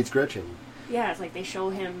 and then he meets Gretchen. Yeah, it's like they show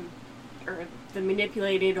him, or the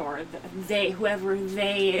manipulated, or whoever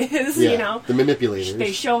they is, Yeah, you know. the manipulators.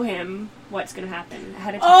 They show him what's going to happen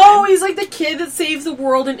ahead of time. Oh, he's like the kid that saves the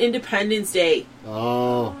world in Independence Day.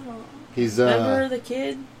 Oh, he's Remember the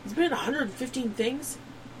kid? He's been in 115 things.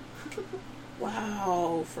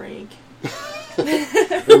 Wow, Frank.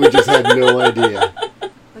 we just had no idea.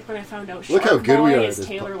 Like when I found out Look Shark how good Boy we are at is this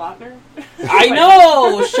Taylor Lautner. I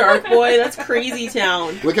know, Shark Boy. That's crazy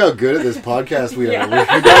town. Look how good at this podcast we are. Yeah.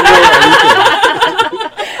 We don't know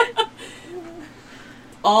anything.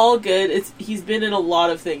 All good. He's been in a lot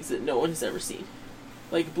of things that no one has ever seen.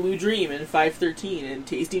 Like Blue Dream and 513 and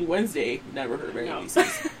Tasting Wednesday. Never heard of any of these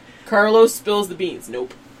things. Carlos Spills the Beans.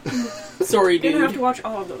 Nope. Sorry, You're gonna have dude. to watch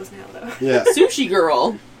all of those now, though. Yeah, Sushi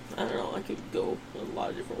Girl. I don't know. I could go a lot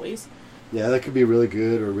of different ways. yeah, that could be really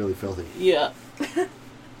good or really filthy. Yeah.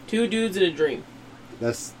 Two Dudes in a Dream.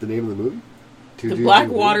 That's the name of the movie. Two The Dudes Black in a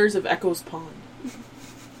Dream? Waters of Echo's Pond.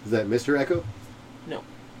 Is that Mr. Echo? No.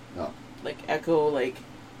 Oh, Like Echo, like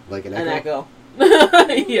like an an echo.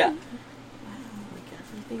 echo. Yeah. Like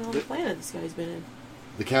everything on the planet this guy's been in.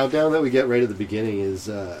 The countdown that we get right at the beginning is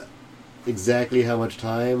exactly how much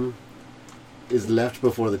time is left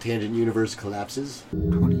before the tangent universe collapses.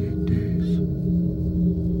 28 days.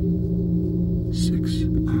 6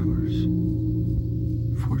 hours.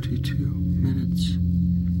 42 minutes.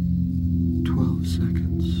 12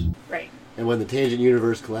 seconds. Right. And when the tangent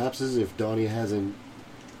universe collapses, if Donnie hasn't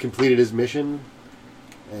completed his mission,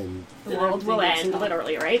 and The Then world will everything end, gets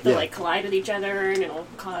literally, right? They'll Yeah. like collide with each other, and it'll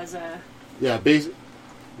cause a yeah, we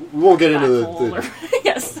won't get black into hole. Or,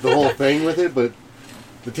 yes. the whole thing with it, but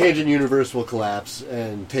the tangent universe will collapse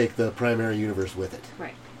and take the primary universe with it.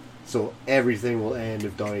 Right. So everything will end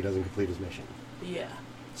if Donnie doesn't complete his mission. Yeah.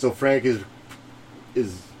 So Frank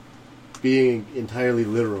is being entirely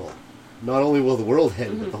literal. Not only will the world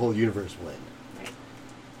end, but the whole universe will end.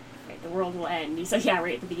 Right, the world will end. He said,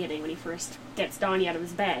 right at the beginning when he first gets Donnie out of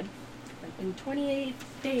his bed. Like, in 28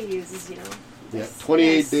 days, Yeah,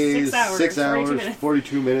 28 days, 6 hours,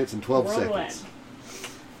 42 minutes, and 12 the world will seconds.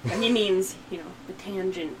 end. And he means, the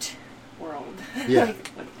tangent world. Yeah.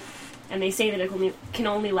 And they say that it can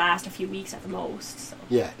only last a few weeks at the most. So.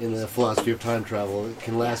 Yeah, in the philosophy of time travel, it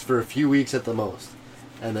can last for a few weeks at the most.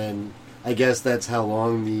 And then, I guess that's how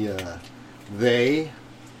long the, they,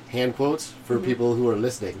 hand quotes, for people who are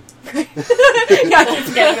listening. Yeah, I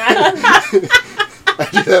keep getting that. I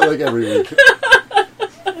do that like every week.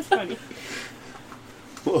 That's funny.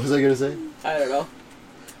 What was I going to say? I don't know.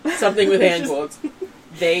 Something with hand quotes.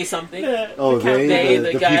 They something. Oh,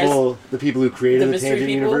 the guys, the people who created the mystery tangent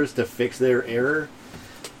people? universe to fix their error,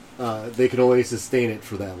 they can only sustain it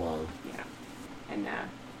for that long. Yeah. And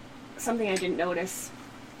something I didn't notice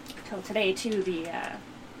till today, too, the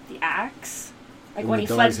axe. Like, when he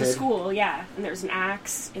floods the school, and there's an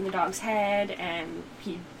axe in the dog's head, and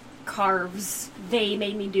he carves, they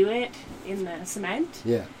made me do it in the cement.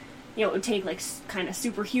 Yeah. It would take, like, kind of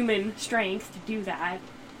superhuman strength to do that.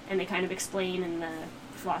 And they kind of explain in the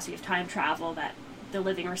philosophy of time travel that the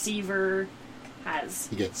living receiver has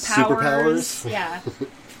he gets powers, superpowers. Yeah,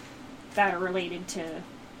 that are related to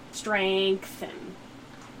strength and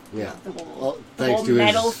the whole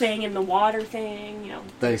metal thing and the water thing.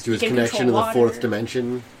 Thanks to his connection to the fourth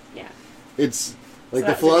dimension. Yeah, it's like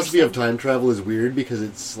the philosophy of time travel is weird because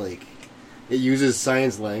it's like it uses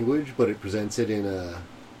science language, but it presents it in a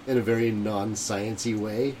very non-sciencey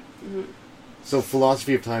way. Mm-hmm. So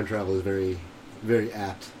philosophy of time travel is very, very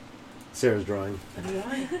apt. Sarah's drawing. I'm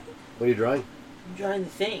drawing. What are you drawing? I'm drawing the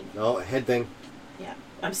thing. Oh, head thing. Yeah.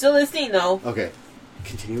 I'm still listening, though. Okay.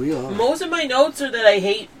 Continuing on. Most of my notes are that I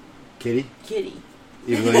hate Kitty.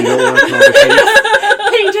 Even though you don't want to call her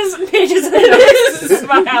Kitty. pages of notes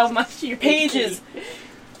about how much you hate pages.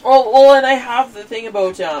 Well, and I have the thing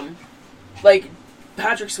about, like,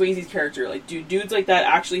 Patrick Swayze's character. Like, dudes like that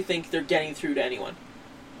actually think they're getting through to anyone.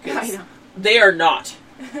 I know. They are not.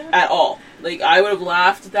 At all. Like, I would have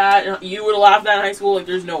laughed at that, and you would have laughed at that in high school. Like,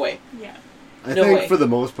 there's no way. Yeah. I think for the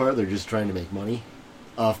most part, they're just trying to make money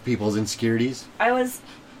off people's insecurities. I was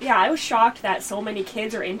shocked that so many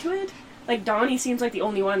kids are into it. Like, Donnie seems like the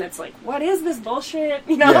only one that's like, what is this bullshit?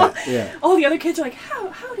 Yeah. All the other kids are like,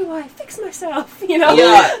 how do I fix myself?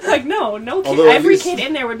 Yeah. Like, no kid. Every kid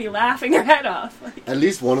in there would be laughing their head off. Like, at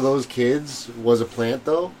least one of those kids was a plant,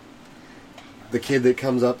 though. The kid that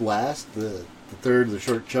comes up last, the third, the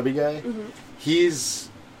short, chubby guy, he's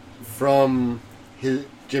from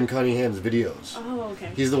Jim Cunningham's videos. Oh,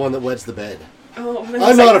 okay. He's the one that wets the bed. Oh,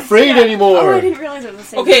 I'm not afraid anymore! Oh, I didn't realize it was the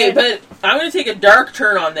same Okay, kid. but I'm going to take a dark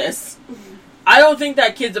turn on this. I don't think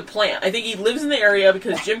that kid's a plant. I think he lives in the area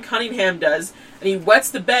because Jim Cunningham does, and he wets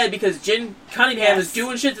the bed because Jim Cunningham is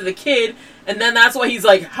doing shit to the kid, and then that's why he's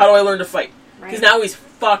like, how do I learn to fight? Because now he's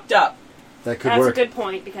fucked up. That could work. That's a good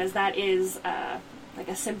point, because that is like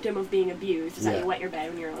a symptom of being abused, is that you wet your bed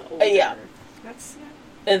when you're older. That's,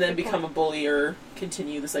 and then become a bully or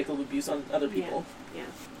continue the cycle of abuse on other people. Yeah.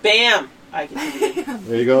 Bam! I continue.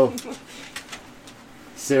 There you go.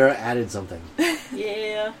 Sarah added something.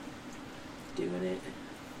 Yeah. Doing it.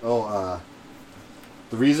 Oh,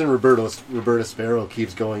 the reason Roberta Sparrow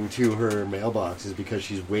keeps going to her mailbox is because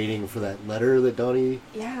she's waiting for that letter that Donnie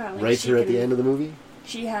writes her at the end of the movie.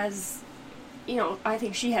 She has, I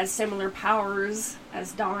think she has similar powers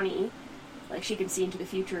as Donnie. Like, she can see into the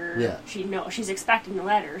future. Yeah. She's expecting the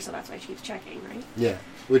letter, so that's why she keeps checking, right? Yeah.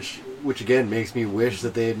 Which again makes me wish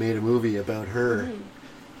that they had made a movie about her,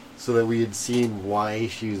 so that we had seen why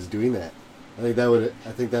she was doing that. I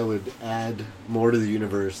think that would add more to the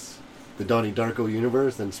universe, the Donnie Darko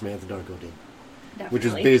universe, than Samantha Darko did. Definitely. Which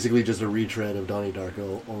is basically just a retread of Donnie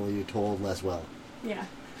Darko, only told less well. Yeah.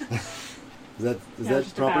 Is that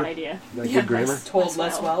just proper? A bad idea. Is that good grammar? Told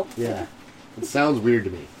less well. Yeah. It sounds weird to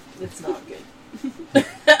me. It's not good.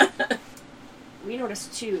 We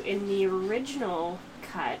noticed too, in the original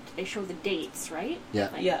cut, they show the dates, right? Yeah.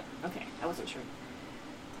 Yeah. Okay, I wasn't sure.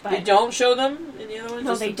 But they don't show them in the other one?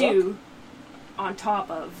 No, just they the book? do. On top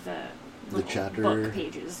of the chapter book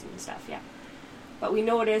pages and stuff, yeah. But we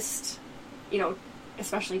noticed,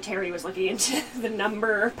 especially Terry was looking into the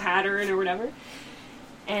number pattern or whatever,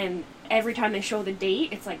 and every time they show the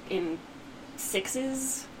date, it's like in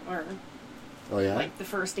sixes, or like the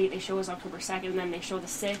first date they show is October 2nd, then they show the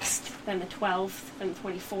 6th, then the 12th, then the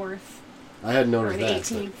 24th. I hadn't noticed or the that.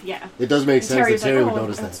 18th, yeah. It does make sense that Terry would like,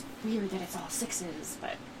 notice that's that. Weird that it's all sixes,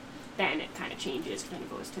 but then it kind of changes. Then it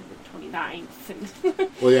goes to the 29th. And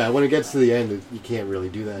Well, yeah, when it gets to the end, you can't really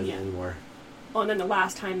do that Yeah. anymore. well, and then the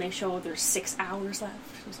last time they showed there's 6 hours left.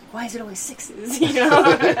 I was like, why is it always 6s? You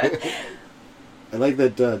know? I like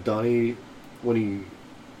that Donnie, when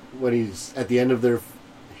he's at the end of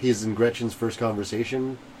his and Gretchen's first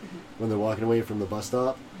conversation, when they're walking away from the bus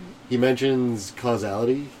stop, he mentions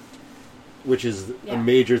causality, which is a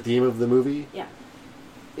major theme of the movie. Yeah.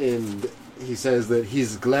 And he says that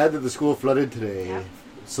he's glad that the school flooded today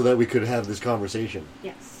so that we could have this conversation.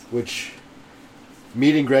 Yes. Which,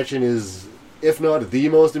 meeting Gretchen is, if not the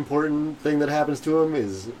most important thing that happens to him,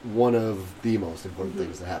 is one of the most important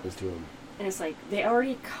things that happens to him. And it's like, they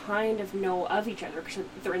already kind of know of each other because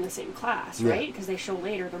they're in the same class, right? Because they show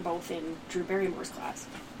later they're both in Drew Barrymore's class.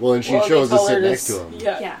 Well, and she chose to sit next to him.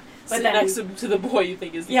 Yeah. But Sit then, next to the boy you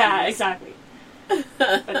think is the yeah, cutest. exactly.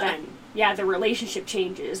 But then, the relationship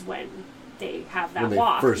changes when they have that When they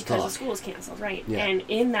walk first because talk. the school is canceled, right? Yeah. And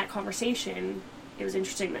in that conversation, it was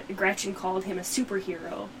interesting that Gretchen called him a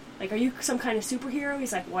superhero. Like, are you some kind of superhero?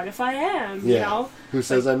 He's like, what if I am? Yeah. You know? Who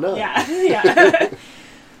says I'm not? Yeah, yeah.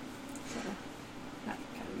 So that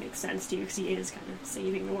kind of makes sense too, because he is kind of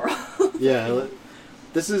saving the world. Yeah,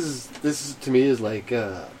 this is to me is like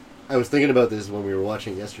I was thinking about this when we were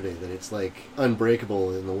watching yesterday, that it's like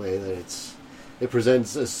Unbreakable in the way that it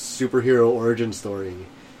presents a superhero origin story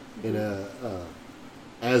in a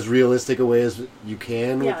as realistic a way as you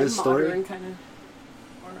can with this story. Modern kind of,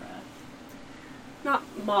 or not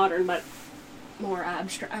modern, but more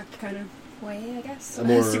abstract kind of way, I guess. A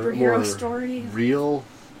more superhero story. real.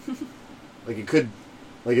 Like it could,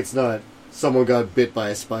 like it's not someone got bit by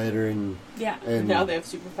a spider and Now they have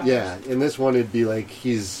superpowers. Yeah, in this one it'd be like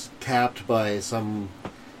he's tapped by some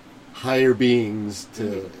higher beings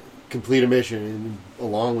to complete a mission, and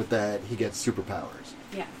along with that he gets superpowers.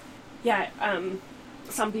 Yeah.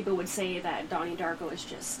 Some people would say that Donnie Darko is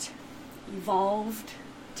just evolved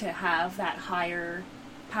to have that higher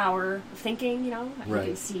power of thinking, you know? That Right. he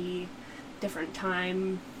can see different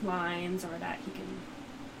timelines, or that he can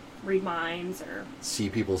read minds, or See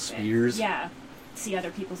people's fears. yeah, see other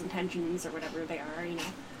people's intentions or whatever they are, you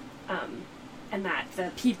know. And that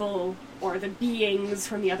the people or the beings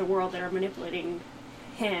from the other world that are manipulating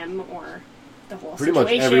him or the whole Pretty much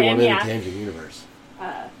situation, everyone in the Tangent universe.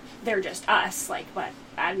 they're just us, like, but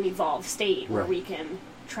at an evolved state where Right. we can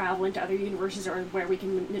travel into other universes, or where we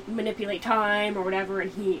can manipulate time or whatever.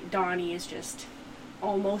 And Donnie is just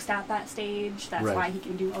almost at that stage. That's Right. why he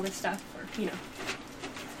can do all this stuff, or you know.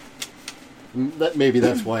 Maybe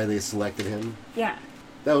that's why they selected him. Yeah.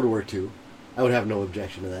 That would work too. I would have no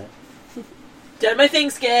objection to that. Done my thing,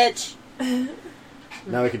 sketch.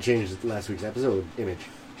 Now I can change last week's episode image.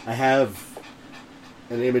 I have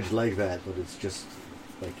an image like that, but it's just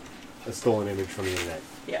like a stolen image from the internet.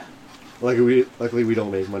 Yeah. Luckily we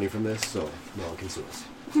don't make money from this, so no one can sue us.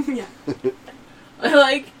 Yeah.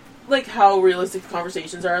 I like how realistic the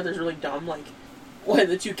conversations are. There's really dumb, like when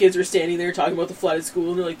the two kids are standing there talking about the flooded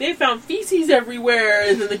school, and they're like, they found feces everywhere,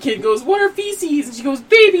 and then the kid goes, what are feces? And she goes,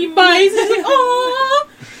 baby mice. And he's like, aww.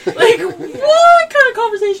 Like, what kind of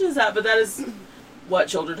conversation is that? But that is what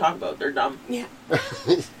children talk about. They're dumb. Yeah.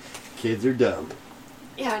 Kids are dumb.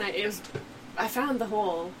 Yeah, and I found the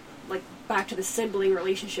whole, like, back to the sibling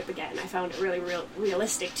relationship again. I found it really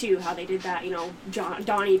realistic, too, how they did that. You know,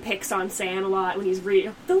 Donnie picks on Sam a lot when he's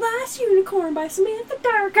reading The Last Unicorn by Samantha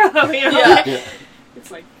Darko. You know? Yeah. It's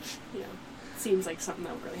like, you know, seems like something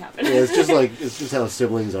that would really happen. Yeah, it's just how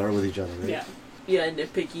siblings are with each other, right? Yeah. Yeah,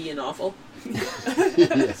 nitpicky and awful.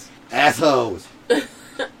 Yes. Assholes.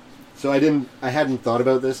 So I hadn't thought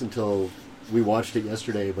about this until we watched it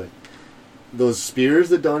yesterday, but those spears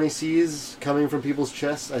that Donnie sees coming from people's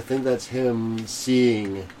chests, I think that's him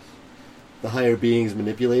seeing the higher beings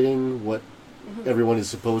manipulating what everyone is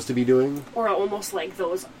supposed to be doing. Or almost like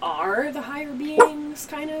those are the higher beings,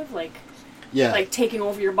 kind of, like... Yeah. Like taking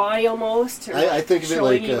over your body almost, or I think of it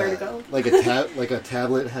showing you where to go. like a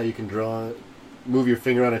tablet, how you can move your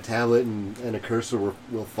finger on a tablet and a cursor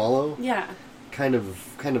will follow. Yeah. Kind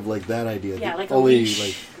of like that idea. Yeah, like a only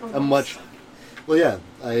leash, like a almost. much. Well, yeah,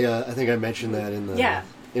 I think I mentioned that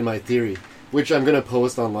in my theory, which I'm gonna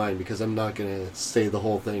post online because I'm not gonna say the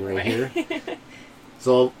whole thing right here.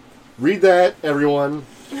 So read that, everyone,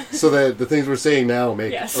 so that the things we're saying now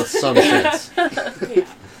make some sense. Yeah.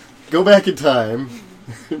 Go back in time,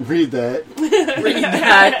 read that. Read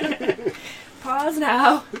that. Pause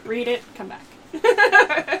now, read it, come back.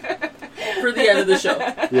 For the end of the show.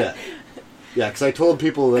 Yeah. Yeah, because I told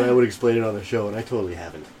people that I would explain it on the show, and I totally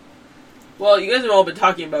haven't. Well, you guys have all been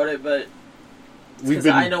talking about it, but Because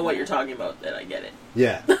I know what you're talking about, and I get it.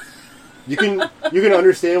 Yeah. You can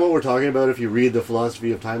understand what we're talking about if you read The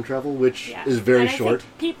Philosophy of Time Travel, which is very short.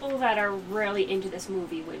 Think people that are really into this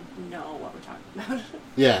movie would know what we're talking about.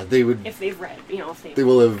 Yeah, they would. If they've read, they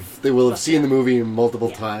will have seen the movie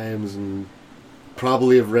multiple times and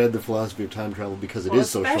probably have read The Philosophy of Time Travel because it is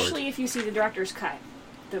so short. Especially if you see the director's cut.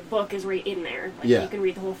 The book is right in there. You can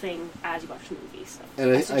read the whole thing as you watch the movie. So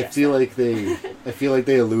and I feel like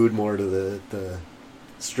they allude more to the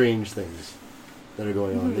strange things that are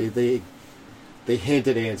going on. They hint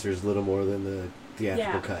at answers a little more than the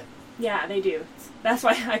theatrical cut. Yeah, they do. That's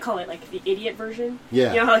why I call it like the idiot version.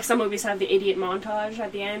 Yeah. You know how like some movies have the idiot montage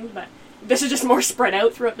at the end, but this is just more spread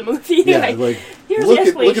out throughout the movie. Yeah, like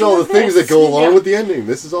look at all the things that go along with the ending.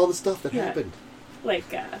 This is all the stuff that happened. Like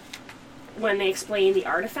when they explain the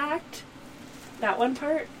artifact, that one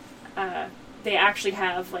part, they actually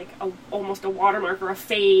have like almost a watermark or a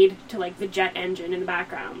fade to like the jet engine in the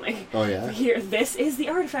background. Like, oh yeah, here, this is the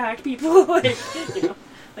artifact, people. Like,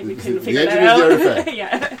 like we couldn't figure that out. The engine is the artifact.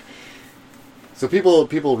 Yeah. So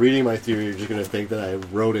people reading my theory are just going to think that I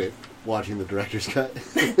wrote it watching the director's cut.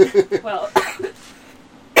 Well, I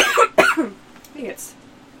think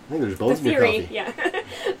there's bones in your coffee. Yeah,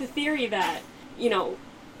 the theory that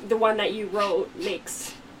the one that you wrote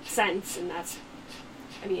makes sense, and that's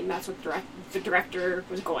what the director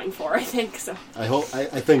was going for. I think so. I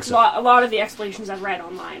think so. A lot of the explanations I've read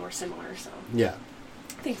online were similar. So yeah,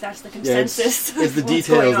 I think that's the consensus. It's the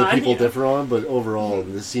details that people differ on, but overall,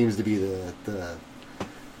 this seems to be the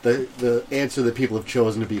answer that people have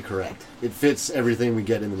chosen to be correct. It fits everything we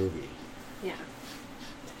get in the movie. Yeah.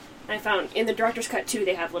 I found in the director's cut too,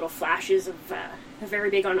 they have little flashes of they're very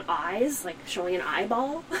big on eyes, like showing an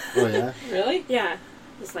eyeball. Oh yeah, really? Yeah,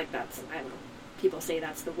 it's like that's I don't know. People say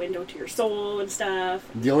that's the window to your soul and stuff.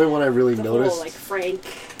 The only one I really noticed, whole, like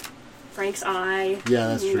Frank's eye. Yeah,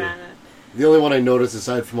 that's true. The only one I noticed,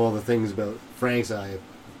 aside from all the things about Frank's eye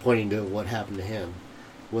pointing to what happened to him,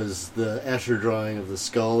 was the Escher drawing of the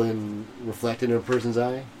skull reflected in a person's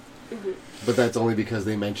eye. Mm-hmm. But that's only because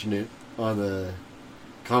they mentioned it on the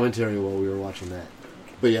commentary while we were watching that.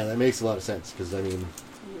 Okay. But yeah, that makes a lot of sense, because,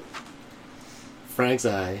 Frank's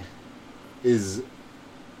eye is,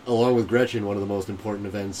 along with Gretchen, one of the most important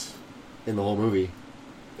events in the whole movie.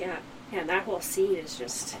 Yeah, and that whole scene is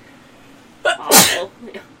just awful.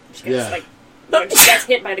 She gets, when she gets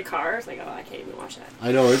hit by the car, it's like, oh, I can't even watch that.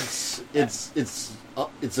 I know, it's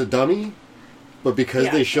a dummy, but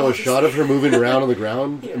because they show a shot of her moving around on the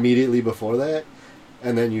ground immediately before that,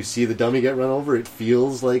 and then you see the dummy get run over, it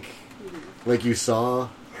feels like you saw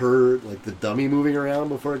her, like the dummy moving around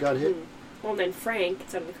before it got hit. Mm-hmm. Well, then Frank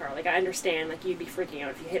gets out of the car. Like, I understand, like, you'd be freaking out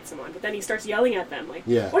if you hit someone, but then he starts yelling at them, like,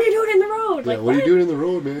 what are you doing in the road? Yeah, like, what are you doing in the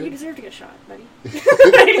road, man? You deserve to get shot, buddy.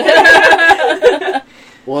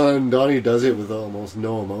 Well, and Donnie does it with almost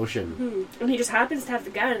no emotion. Mm-hmm. And he just happens to have the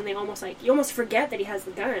gun, and you almost forget that he has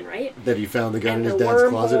the gun, right? That he found the gun in his dad's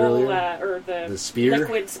closet earlier? Or the spear?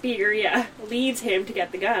 Liquid spear, leads him to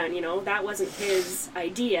get the gun, That wasn't his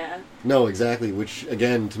idea. No, exactly, which,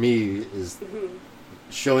 again, to me, is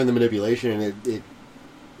showing the manipulation, and it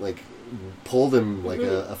pulled him like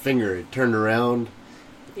a finger. It turned around.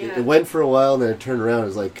 Yeah. It went for a while, and then it turned around. It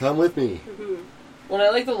was like, come with me. Mm-hmm. When I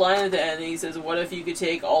like the line at the end, he says, what if you could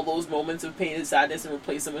take all those moments of pain and sadness and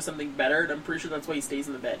replace them with something better? And I'm pretty sure that's why he stays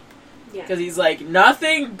in the bed. Yeah. Because he's like,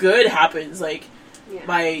 nothing good happens. Like,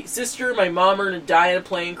 my sister, my mom are going to die in a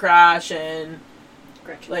plane crash, and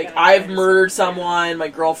I've murdered someone, my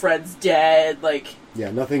girlfriend's dead,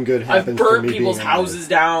 nothing good happens. I've burnt people's houses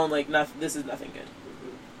down, this is nothing good.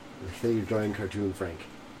 I think you're drawing cartoon Frank.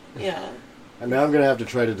 Yeah. And now I'm going to have to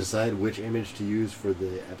try to decide which image to use for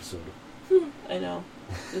the episode. I know.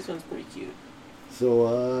 This one's pretty cute.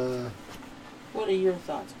 So, what are your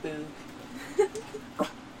thoughts, Boo?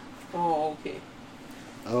 Oh, okay.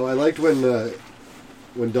 Oh, I liked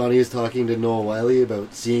when Donnie is talking to Noah Wiley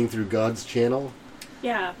about seeing through God's channel.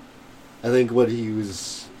 Yeah. I think what he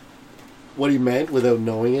meant without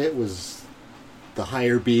knowing it was the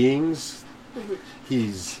higher beings.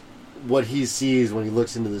 Mm-hmm. What he sees when he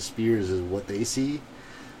looks into the spears is what they see.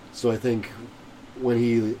 So I think when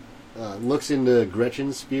he looks into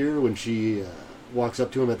Gretchen's spear, when she walks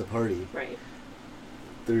up to him at the party, right?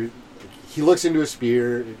 He looks into a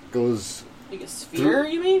spear. It goes like a sphere.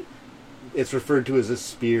 You mean? It's referred to as a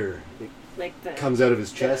spear. It like comes out of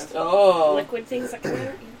his chest. Liquid things that come out.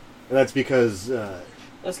 And that's because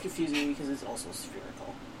that's confusing because it's also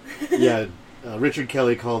spherical. Yeah. Richard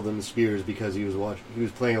Kelly called them spears because he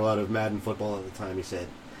was playing a lot of Madden football at the time, he said.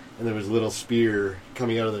 And there was a little spear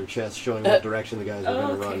coming out of their chest showing what direction the guys were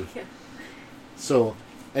going to run. Yeah. So,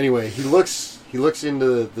 anyway, he looks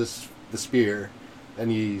into the spear,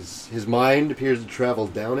 and his mind appears to travel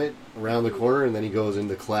down it, around the corner, and then he goes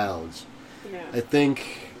into clouds. Yeah. I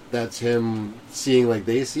think that's him seeing like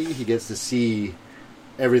they see. He gets to see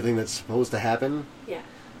everything that's supposed to happen. Yeah.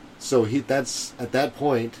 So that's at that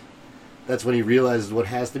point, that's when he realizes what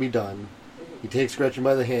has to be done. He takes Gretchen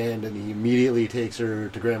by the hand, and he immediately takes her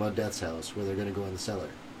to Grandma Death's house, where they're going to go in the cellar.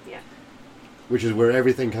 Yeah. Which is where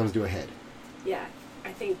everything comes to a head. Yeah.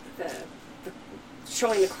 I think the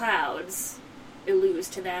showing the clouds alludes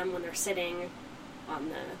to them when they're sitting on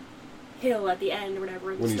the hill at the end or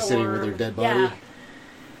whatever in the When he's storm. sitting with their dead body. Yeah.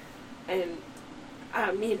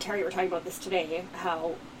 And me and Terry were talking about this today,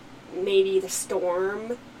 how maybe the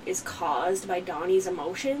storm is caused by Donnie's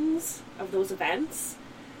emotions of those events.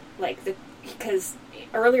 Because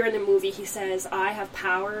earlier in the movie he says, I have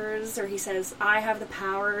powers, or he says, I have the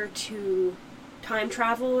power to time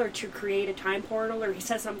travel or to create a time portal, or he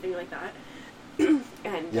says something like that.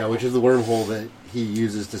 And which is the wormhole that he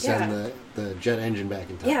uses to send the jet engine back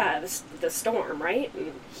in time. Yeah, the storm, right?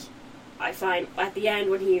 And I find at the end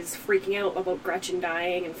when he's freaking out about Gretchen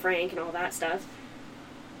dying and Frank and all that stuff,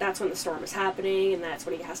 that's when the storm is happening, and that's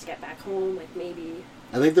when he has to get back home. Like maybe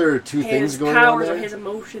I think there are two things going on powers there. or his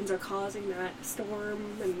emotions are causing that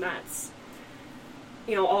storm, and that's,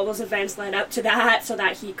 all those events led up to that so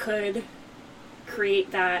that he could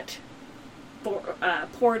create that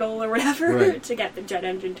portal or whatever to get the jet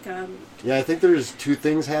engine to come. Yeah, I think there's two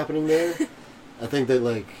things happening there. I think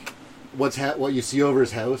that what you see over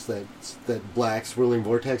his house, that black swirling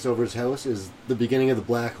vortex over his house, is the beginning of the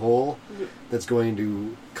black hole that's going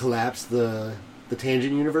to collapse the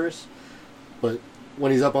tangent universe. But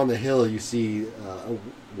when he's up on the hill, you see a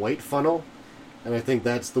white funnel, and I think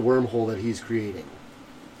that's the wormhole that he's creating.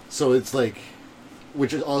 So it's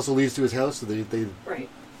which also leads to his house. So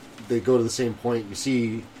they go to the same point. You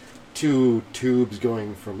see two tubes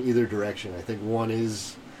going from either direction. I think one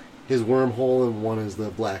is his wormhole and one is the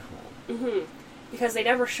black hole. Mm-hmm. Because they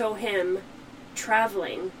never show him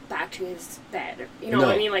traveling back to his bed. You know No.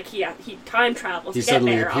 what I mean? He time travels He to get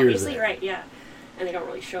suddenly there, appears obviously, there. right? Yeah. And they don't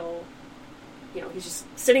really show. He's just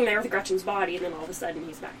sitting there with Gretchen's body, and then all of a sudden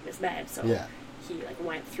he's back in his bed. So he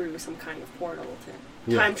went through some kind of portal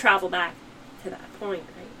to time travel back to that point,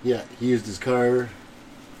 right? Yeah, he used his car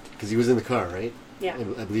because he was in the car, right? Yeah.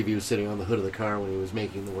 I believe he was sitting on the hood of the car when he was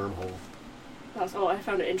making the wormhole. Also, I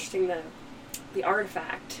found it interesting the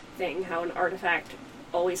artifact thing, how an artifact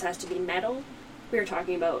always has to be metal. We were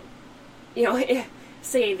talking about,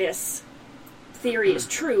 say this theory is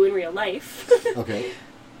true in real life. Okay.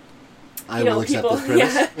 I will accept this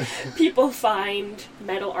premise. Yeah, people find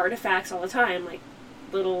metal artifacts all the time, like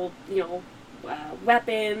little,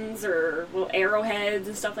 weapons or little arrowheads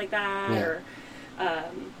and stuff like that, or,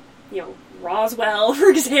 Roswell, for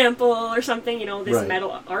example, or something. This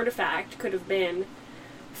metal artifact could have been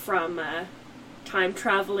from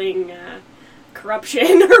time-traveling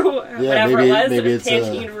corruption or whatever maybe, it was, maybe a it's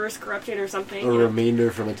tangent universe corruption or something. A remainder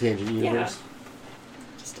from a tangent universe.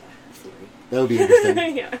 Yeah. Just a theory. That would be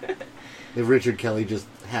interesting. Yeah. If Richard Kelly just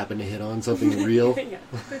happened to hit on something real, Yeah.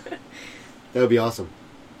 that would be awesome.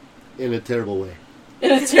 In a terrible way.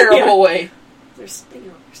 In a terrible way. There's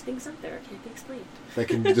things out there that can't be explained. That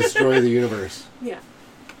can destroy the universe. Yeah.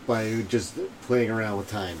 By just playing around with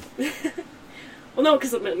time. Well, no,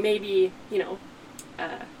 because maybe,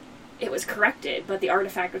 it was corrected, but the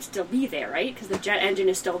artifact would still be there, right? Because the jet engine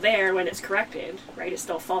is still there when it's corrected, right? It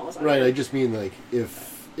still falls on Right, it. I just mean,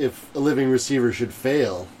 if a living receiver should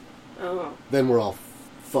fail, then we're all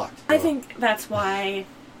fucked. I think that's why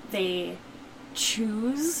they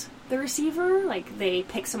choose the receiver. They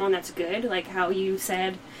pick someone that's good, like how you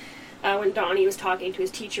said when Donnie was talking to his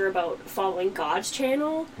teacher about following God's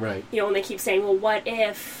channel. Right. And they keep saying, well, what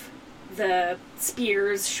if the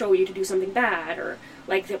spears show you to do something bad? Or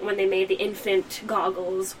when they made the infant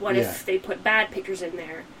goggles, what if they put bad pictures in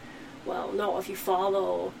there? Well, no, if you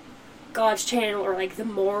follow God's channel or the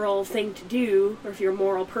moral thing to do, or if you're a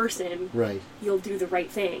moral person, right, you'll do the right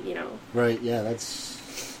thing, Right, yeah,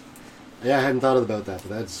 I hadn't thought about that, but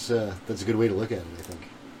that's a good way to look at it, I think.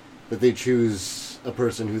 That they choose a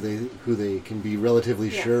person who they can be relatively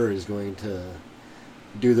sure is going to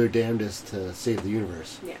do their damnedest to save the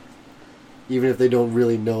universe. Yeah. Even if they don't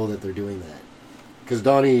really know that they're doing that. Because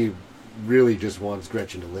Donnie really just wants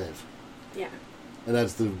Gretchen to live. Yeah. And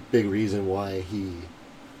that's the big reason why he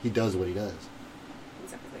does what he does.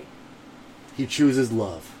 Exactly. He chooses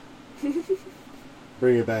love.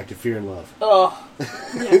 Bring it back to fear and love. Oh.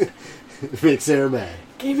 Yeah. Make Sarah mad.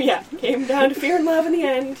 Came down to fear and love in the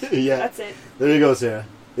end. Yeah. That's it. There you go, Sarah.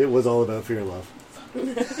 It was all about fear and love.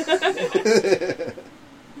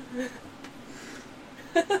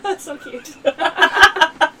 So cute.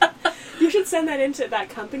 should send that into that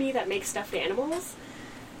company that makes stuffed animals.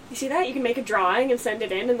 You see that? You can make a drawing and send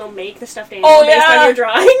it in, and they'll make the stuffed animal based on your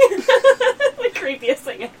drawing. The creepiest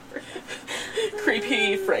thing ever.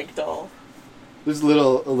 Creepy Frank doll. There's a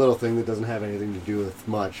little thing that doesn't have anything to do with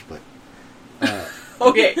much, but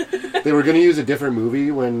Okay. they were going to use a different movie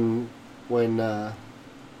when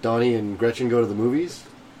Donnie and Gretchen go to the movies.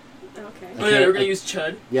 Okay. Oh yeah, they were going to use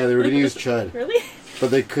Chud. Yeah, they were going to use Chud. Really? But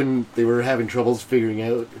they couldn't. They were having troubles figuring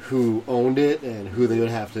out who owned it and who they would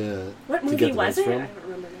have to. What to movie get the was rights it? from. I don't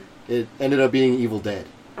remember now. It ended up being Evil Dead.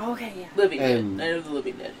 Oh, okay, yeah. Living And- Dead. I know the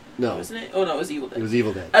Living Dead. No, Wasn't it? Oh no, it was Evil Dead. it was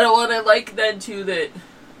Evil Dead. I know, and I like then too that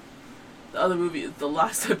the other movie is The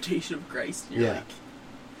Last Temptation of Christ. You're Yeah.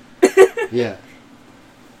 like, Yeah,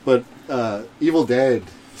 but Evil Dead,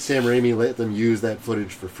 Sam Raimi let them use that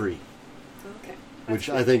footage for free, Okay. which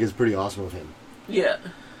I think is pretty awesome of him yeah.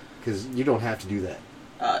 because you don't have to do that.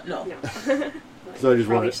 No. No. So I just probably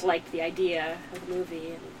wanted- just liked the idea of the movie,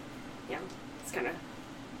 and yeah, it's kind of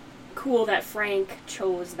cool that Frank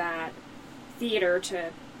chose that theater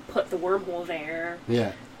to put the wormhole there,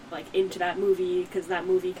 Yeah, like into that movie, because that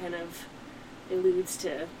movie kind of alludes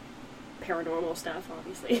to paranormal stuff,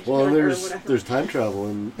 obviously. well, or there's whatever. time travel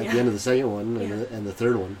at Yeah. the end of the second one and, Yeah. and the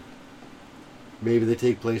third one. Maybe they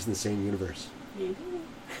take place in the same universe.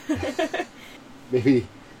 Maybe.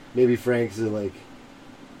 Maybe Frank's a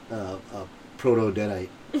proto-Deadite.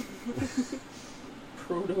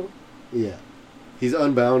 Proto. Yeah. He's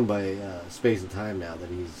unbound by space and time now that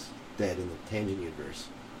he's dead in the Tangent universe.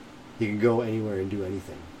 He can go anywhere and do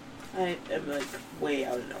anything. I am like way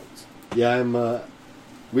out of notes. Yeah,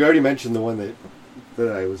 we already mentioned the one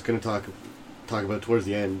that I was going to talk about towards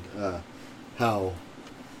the end. How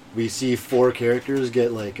we see 4 characters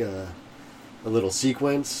get like a little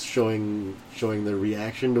sequence showing their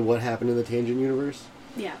reaction to what happened in the Tangent universe.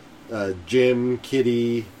 Yeah. Jim,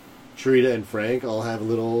 Kitty, Sharita, and Frank all have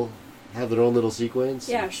their own little sequence.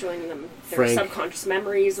 Yeah, showing them their Frank- subconscious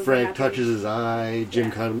memories of Frank what happened. touches his eye.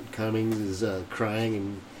 Jim Yeah. Cummings is crying,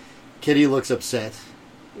 and Kitty looks upset.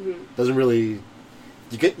 Mm-hmm. Doesn't really.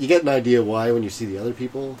 You get an idea why when you see the other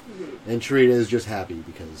people, Mm-hmm. and Sharita is just happy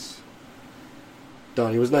because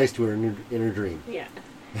Donnie was nice to her in her dream. Yeah.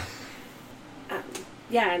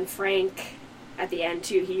 Yeah, and Frank, at the end,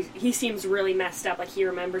 too, he seems really messed up. Like, he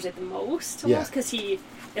remembers it the most, Yeah. almost, because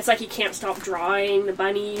it's like he can't stop drawing the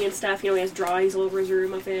bunny and stuff. You know, he has drawings all over his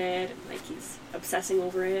room of it, and, like, he's obsessing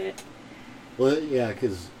over it. Well, yeah,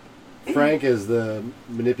 because Frank is the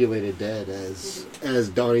manipulated dead as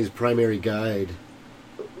Donnie's primary guide,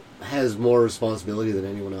 has more responsibility than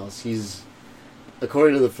anyone else. He's,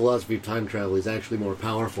 according to the philosophy of time travel, he's actually more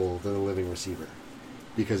powerful than a living receiver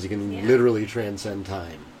because he can Yeah. literally transcend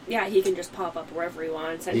time. Yeah, he can just pop up wherever he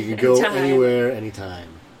wants. He can go anywhere, anytime.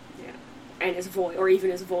 Yeah. And his voice, or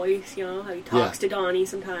even his voice, you know, how he talks to Donnie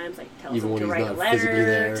sometimes, like, tells Even him when to he's write a not physically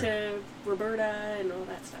letter there. to Roberta and all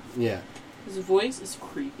that stuff. Yeah, His voice is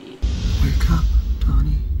creepy. Wake up,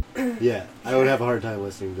 Donnie. yeah. I would have a hard time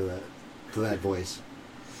listening to that voice.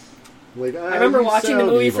 Like, I remember you watching the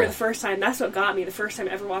sound movie evil. for the first time. That's what got me. The first time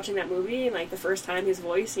ever watching that movie, and like the first time his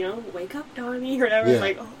voice, you know, "Wake up, Donnie," or whatever. Yeah. It's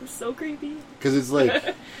like, oh, it's so creepy. Because it's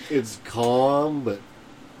like, it's calm, but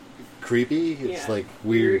creepy. It's Yeah. like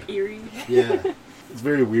weird. Eerie. Yeah. It's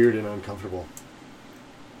very weird and uncomfortable.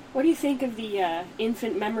 What do you think of the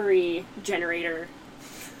infant memory generator?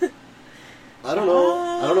 I don't know.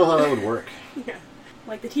 I don't know how that would work. Yeah.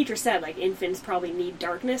 Like the teacher said, like infants probably need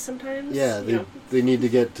darkness sometimes. Yeah, you know? they need to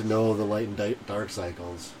get to know the light and dark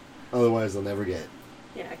cycles. Otherwise, they'll never get.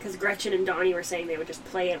 Yeah, because Gretchen and Donnie were saying they would just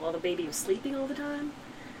play it while the baby was sleeping all the time.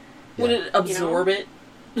 Yeah. Would it absorb it?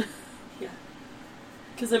 Yeah.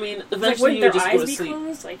 Because, I mean, Like, eventually wouldn't you their would just eyes go to be sleep.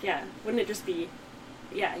 closed? Like, yeah. Wouldn't it just be...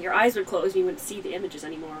 Yeah, your eyes would close and you wouldn't see the images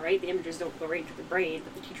anymore, right? The images don't go right into the brain,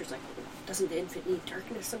 but the teacher's like, doesn't the infant need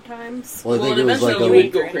darkness sometimes? Well, I think it was eventually like you a.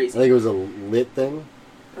 would go I crazy. think it was a lit thing.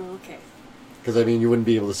 Oh, okay. Because I mean, you wouldn't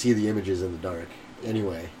be able to see the images in the dark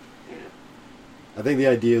anyway. Yeah. I think the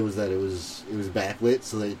idea was that it was backlit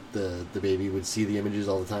so that the baby would see the images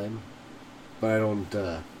all the time. But I don't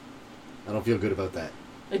feel good about that.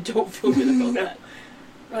 I don't feel good about that.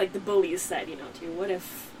 Or like the bullies said, you know, too. What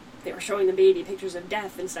if they were showing the baby pictures of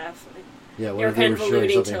death and stuff? Like, Yeah, They what were if they kind were of showing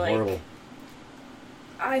alluding something to, like, horrible?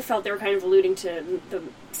 I felt they were kind of alluding to the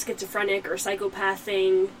schizophrenic or psychopath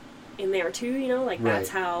thing in there too, you know? Like,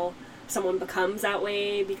 that's Right. how someone becomes that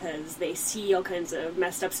way because they see all kinds of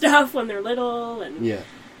messed up stuff when they're little. And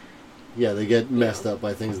Yeah, they get messed know. up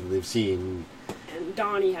by things that they've seen. And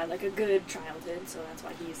Donnie had, like, a good childhood, so that's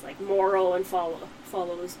why he's, like, moral and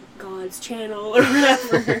follows God's channel or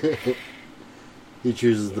whatever. He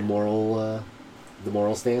chooses the Yeah.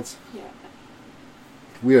 moral stance. Yeah.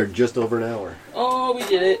 We are just over an hour. Oh, we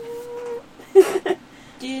did it.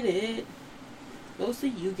 Did it. Mostly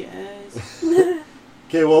you guys.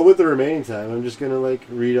 Okay, well, with the remaining time, I'm just going to, like,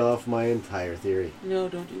 read off my entire theory. No,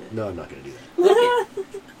 don't do that. No, I'm not going to do that.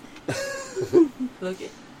 Look it. Look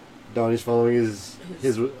it. Donnie's following his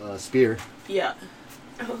spear. Yeah.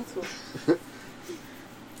 Oh, that's cool.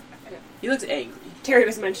 He looks angry. Terry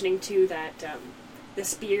was mentioning, too, that the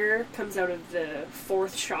spear comes out of the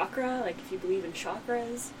 4th chakra, like, if you believe in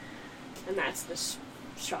chakras. And that's the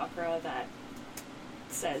chakra that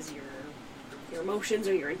says your emotions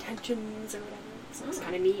or your intentions or whatever. So it's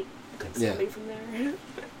kind of neat. It's coming from there.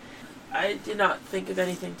 I did not think of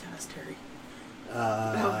anything to ask Terry.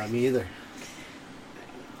 Me either.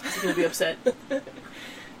 He's going to be upset.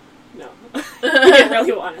 No. He didn't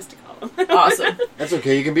really want us to call him. Awesome. That's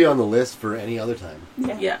okay. You can be on the list for any other time.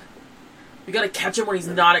 Yeah. We got to catch him when he's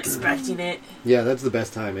not expecting it. Yeah, that's the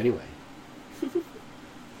best time anyway.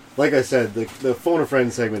 Like I said, the phone a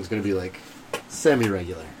friend segment is going to be like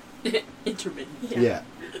semi-regular. Intermittent. Yeah.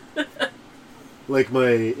 Like my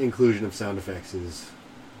inclusion of sound effects is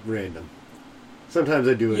random. Sometimes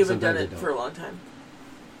I do it, You haven't done sometimes I it don't. for a long time.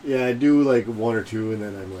 Yeah, I do like 1 or 2 and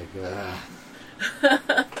then I'm like,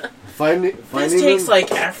 Finding This takes them,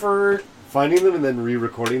 like effort. Finding them and then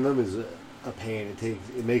re-recording them is a pain.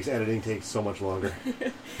 It makes editing take so much longer.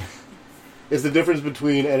 It's the difference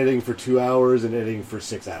between editing for 2 hours and editing for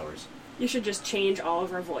 6 hours. You should just change all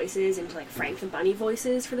of our voices into like Frank the Bunny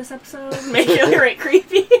voices for this episode. Make it right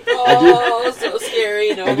creepy. Oh, so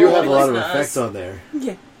scary. No I do one have a will lot of listen to effects us. on there.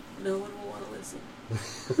 Yeah. No one will want to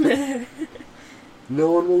listen.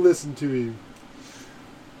 No one will listen to you.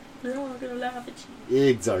 They're all going to laugh at you.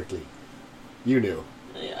 Exactly. You knew.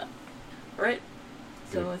 Yeah. Alright.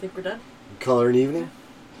 So I think we're done. Color and evening.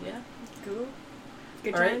 Yeah. Cool.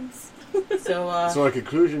 Good All right. times. So, So our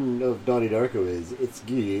conclusion of Donnie Darko is, it's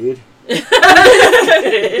good.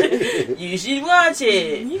 you should watch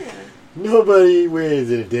it. Yeah. Nobody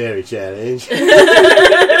wins in a dairy challenge.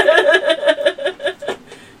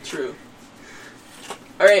 True.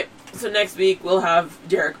 Alright, so next week we'll have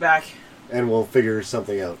Derek back. And we'll figure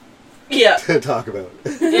something out Yeah. to talk about.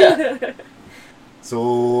 Yeah.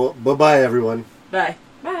 So, bye-bye, everyone. Bye.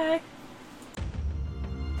 Bye.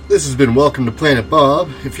 This has been Welcome to Planet Bob.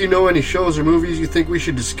 If you know any shows or movies you think we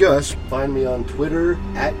should discuss, find me on Twitter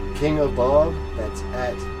at King of Bob. That's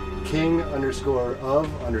at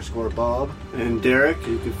King_of_Bob. And Derek,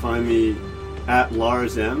 you can find me at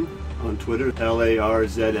Lars M on Twitter,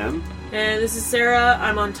 LARZM. And this is Sarah.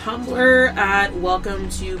 I'm on Tumblr at Welcome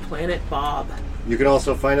to Planet Bob. You can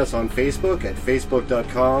also find us on Facebook at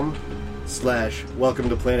facebook.com/Welcome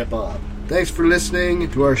to Planet Bob. Thanks for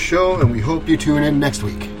listening to our show, and we hope you tune in next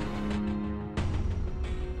week.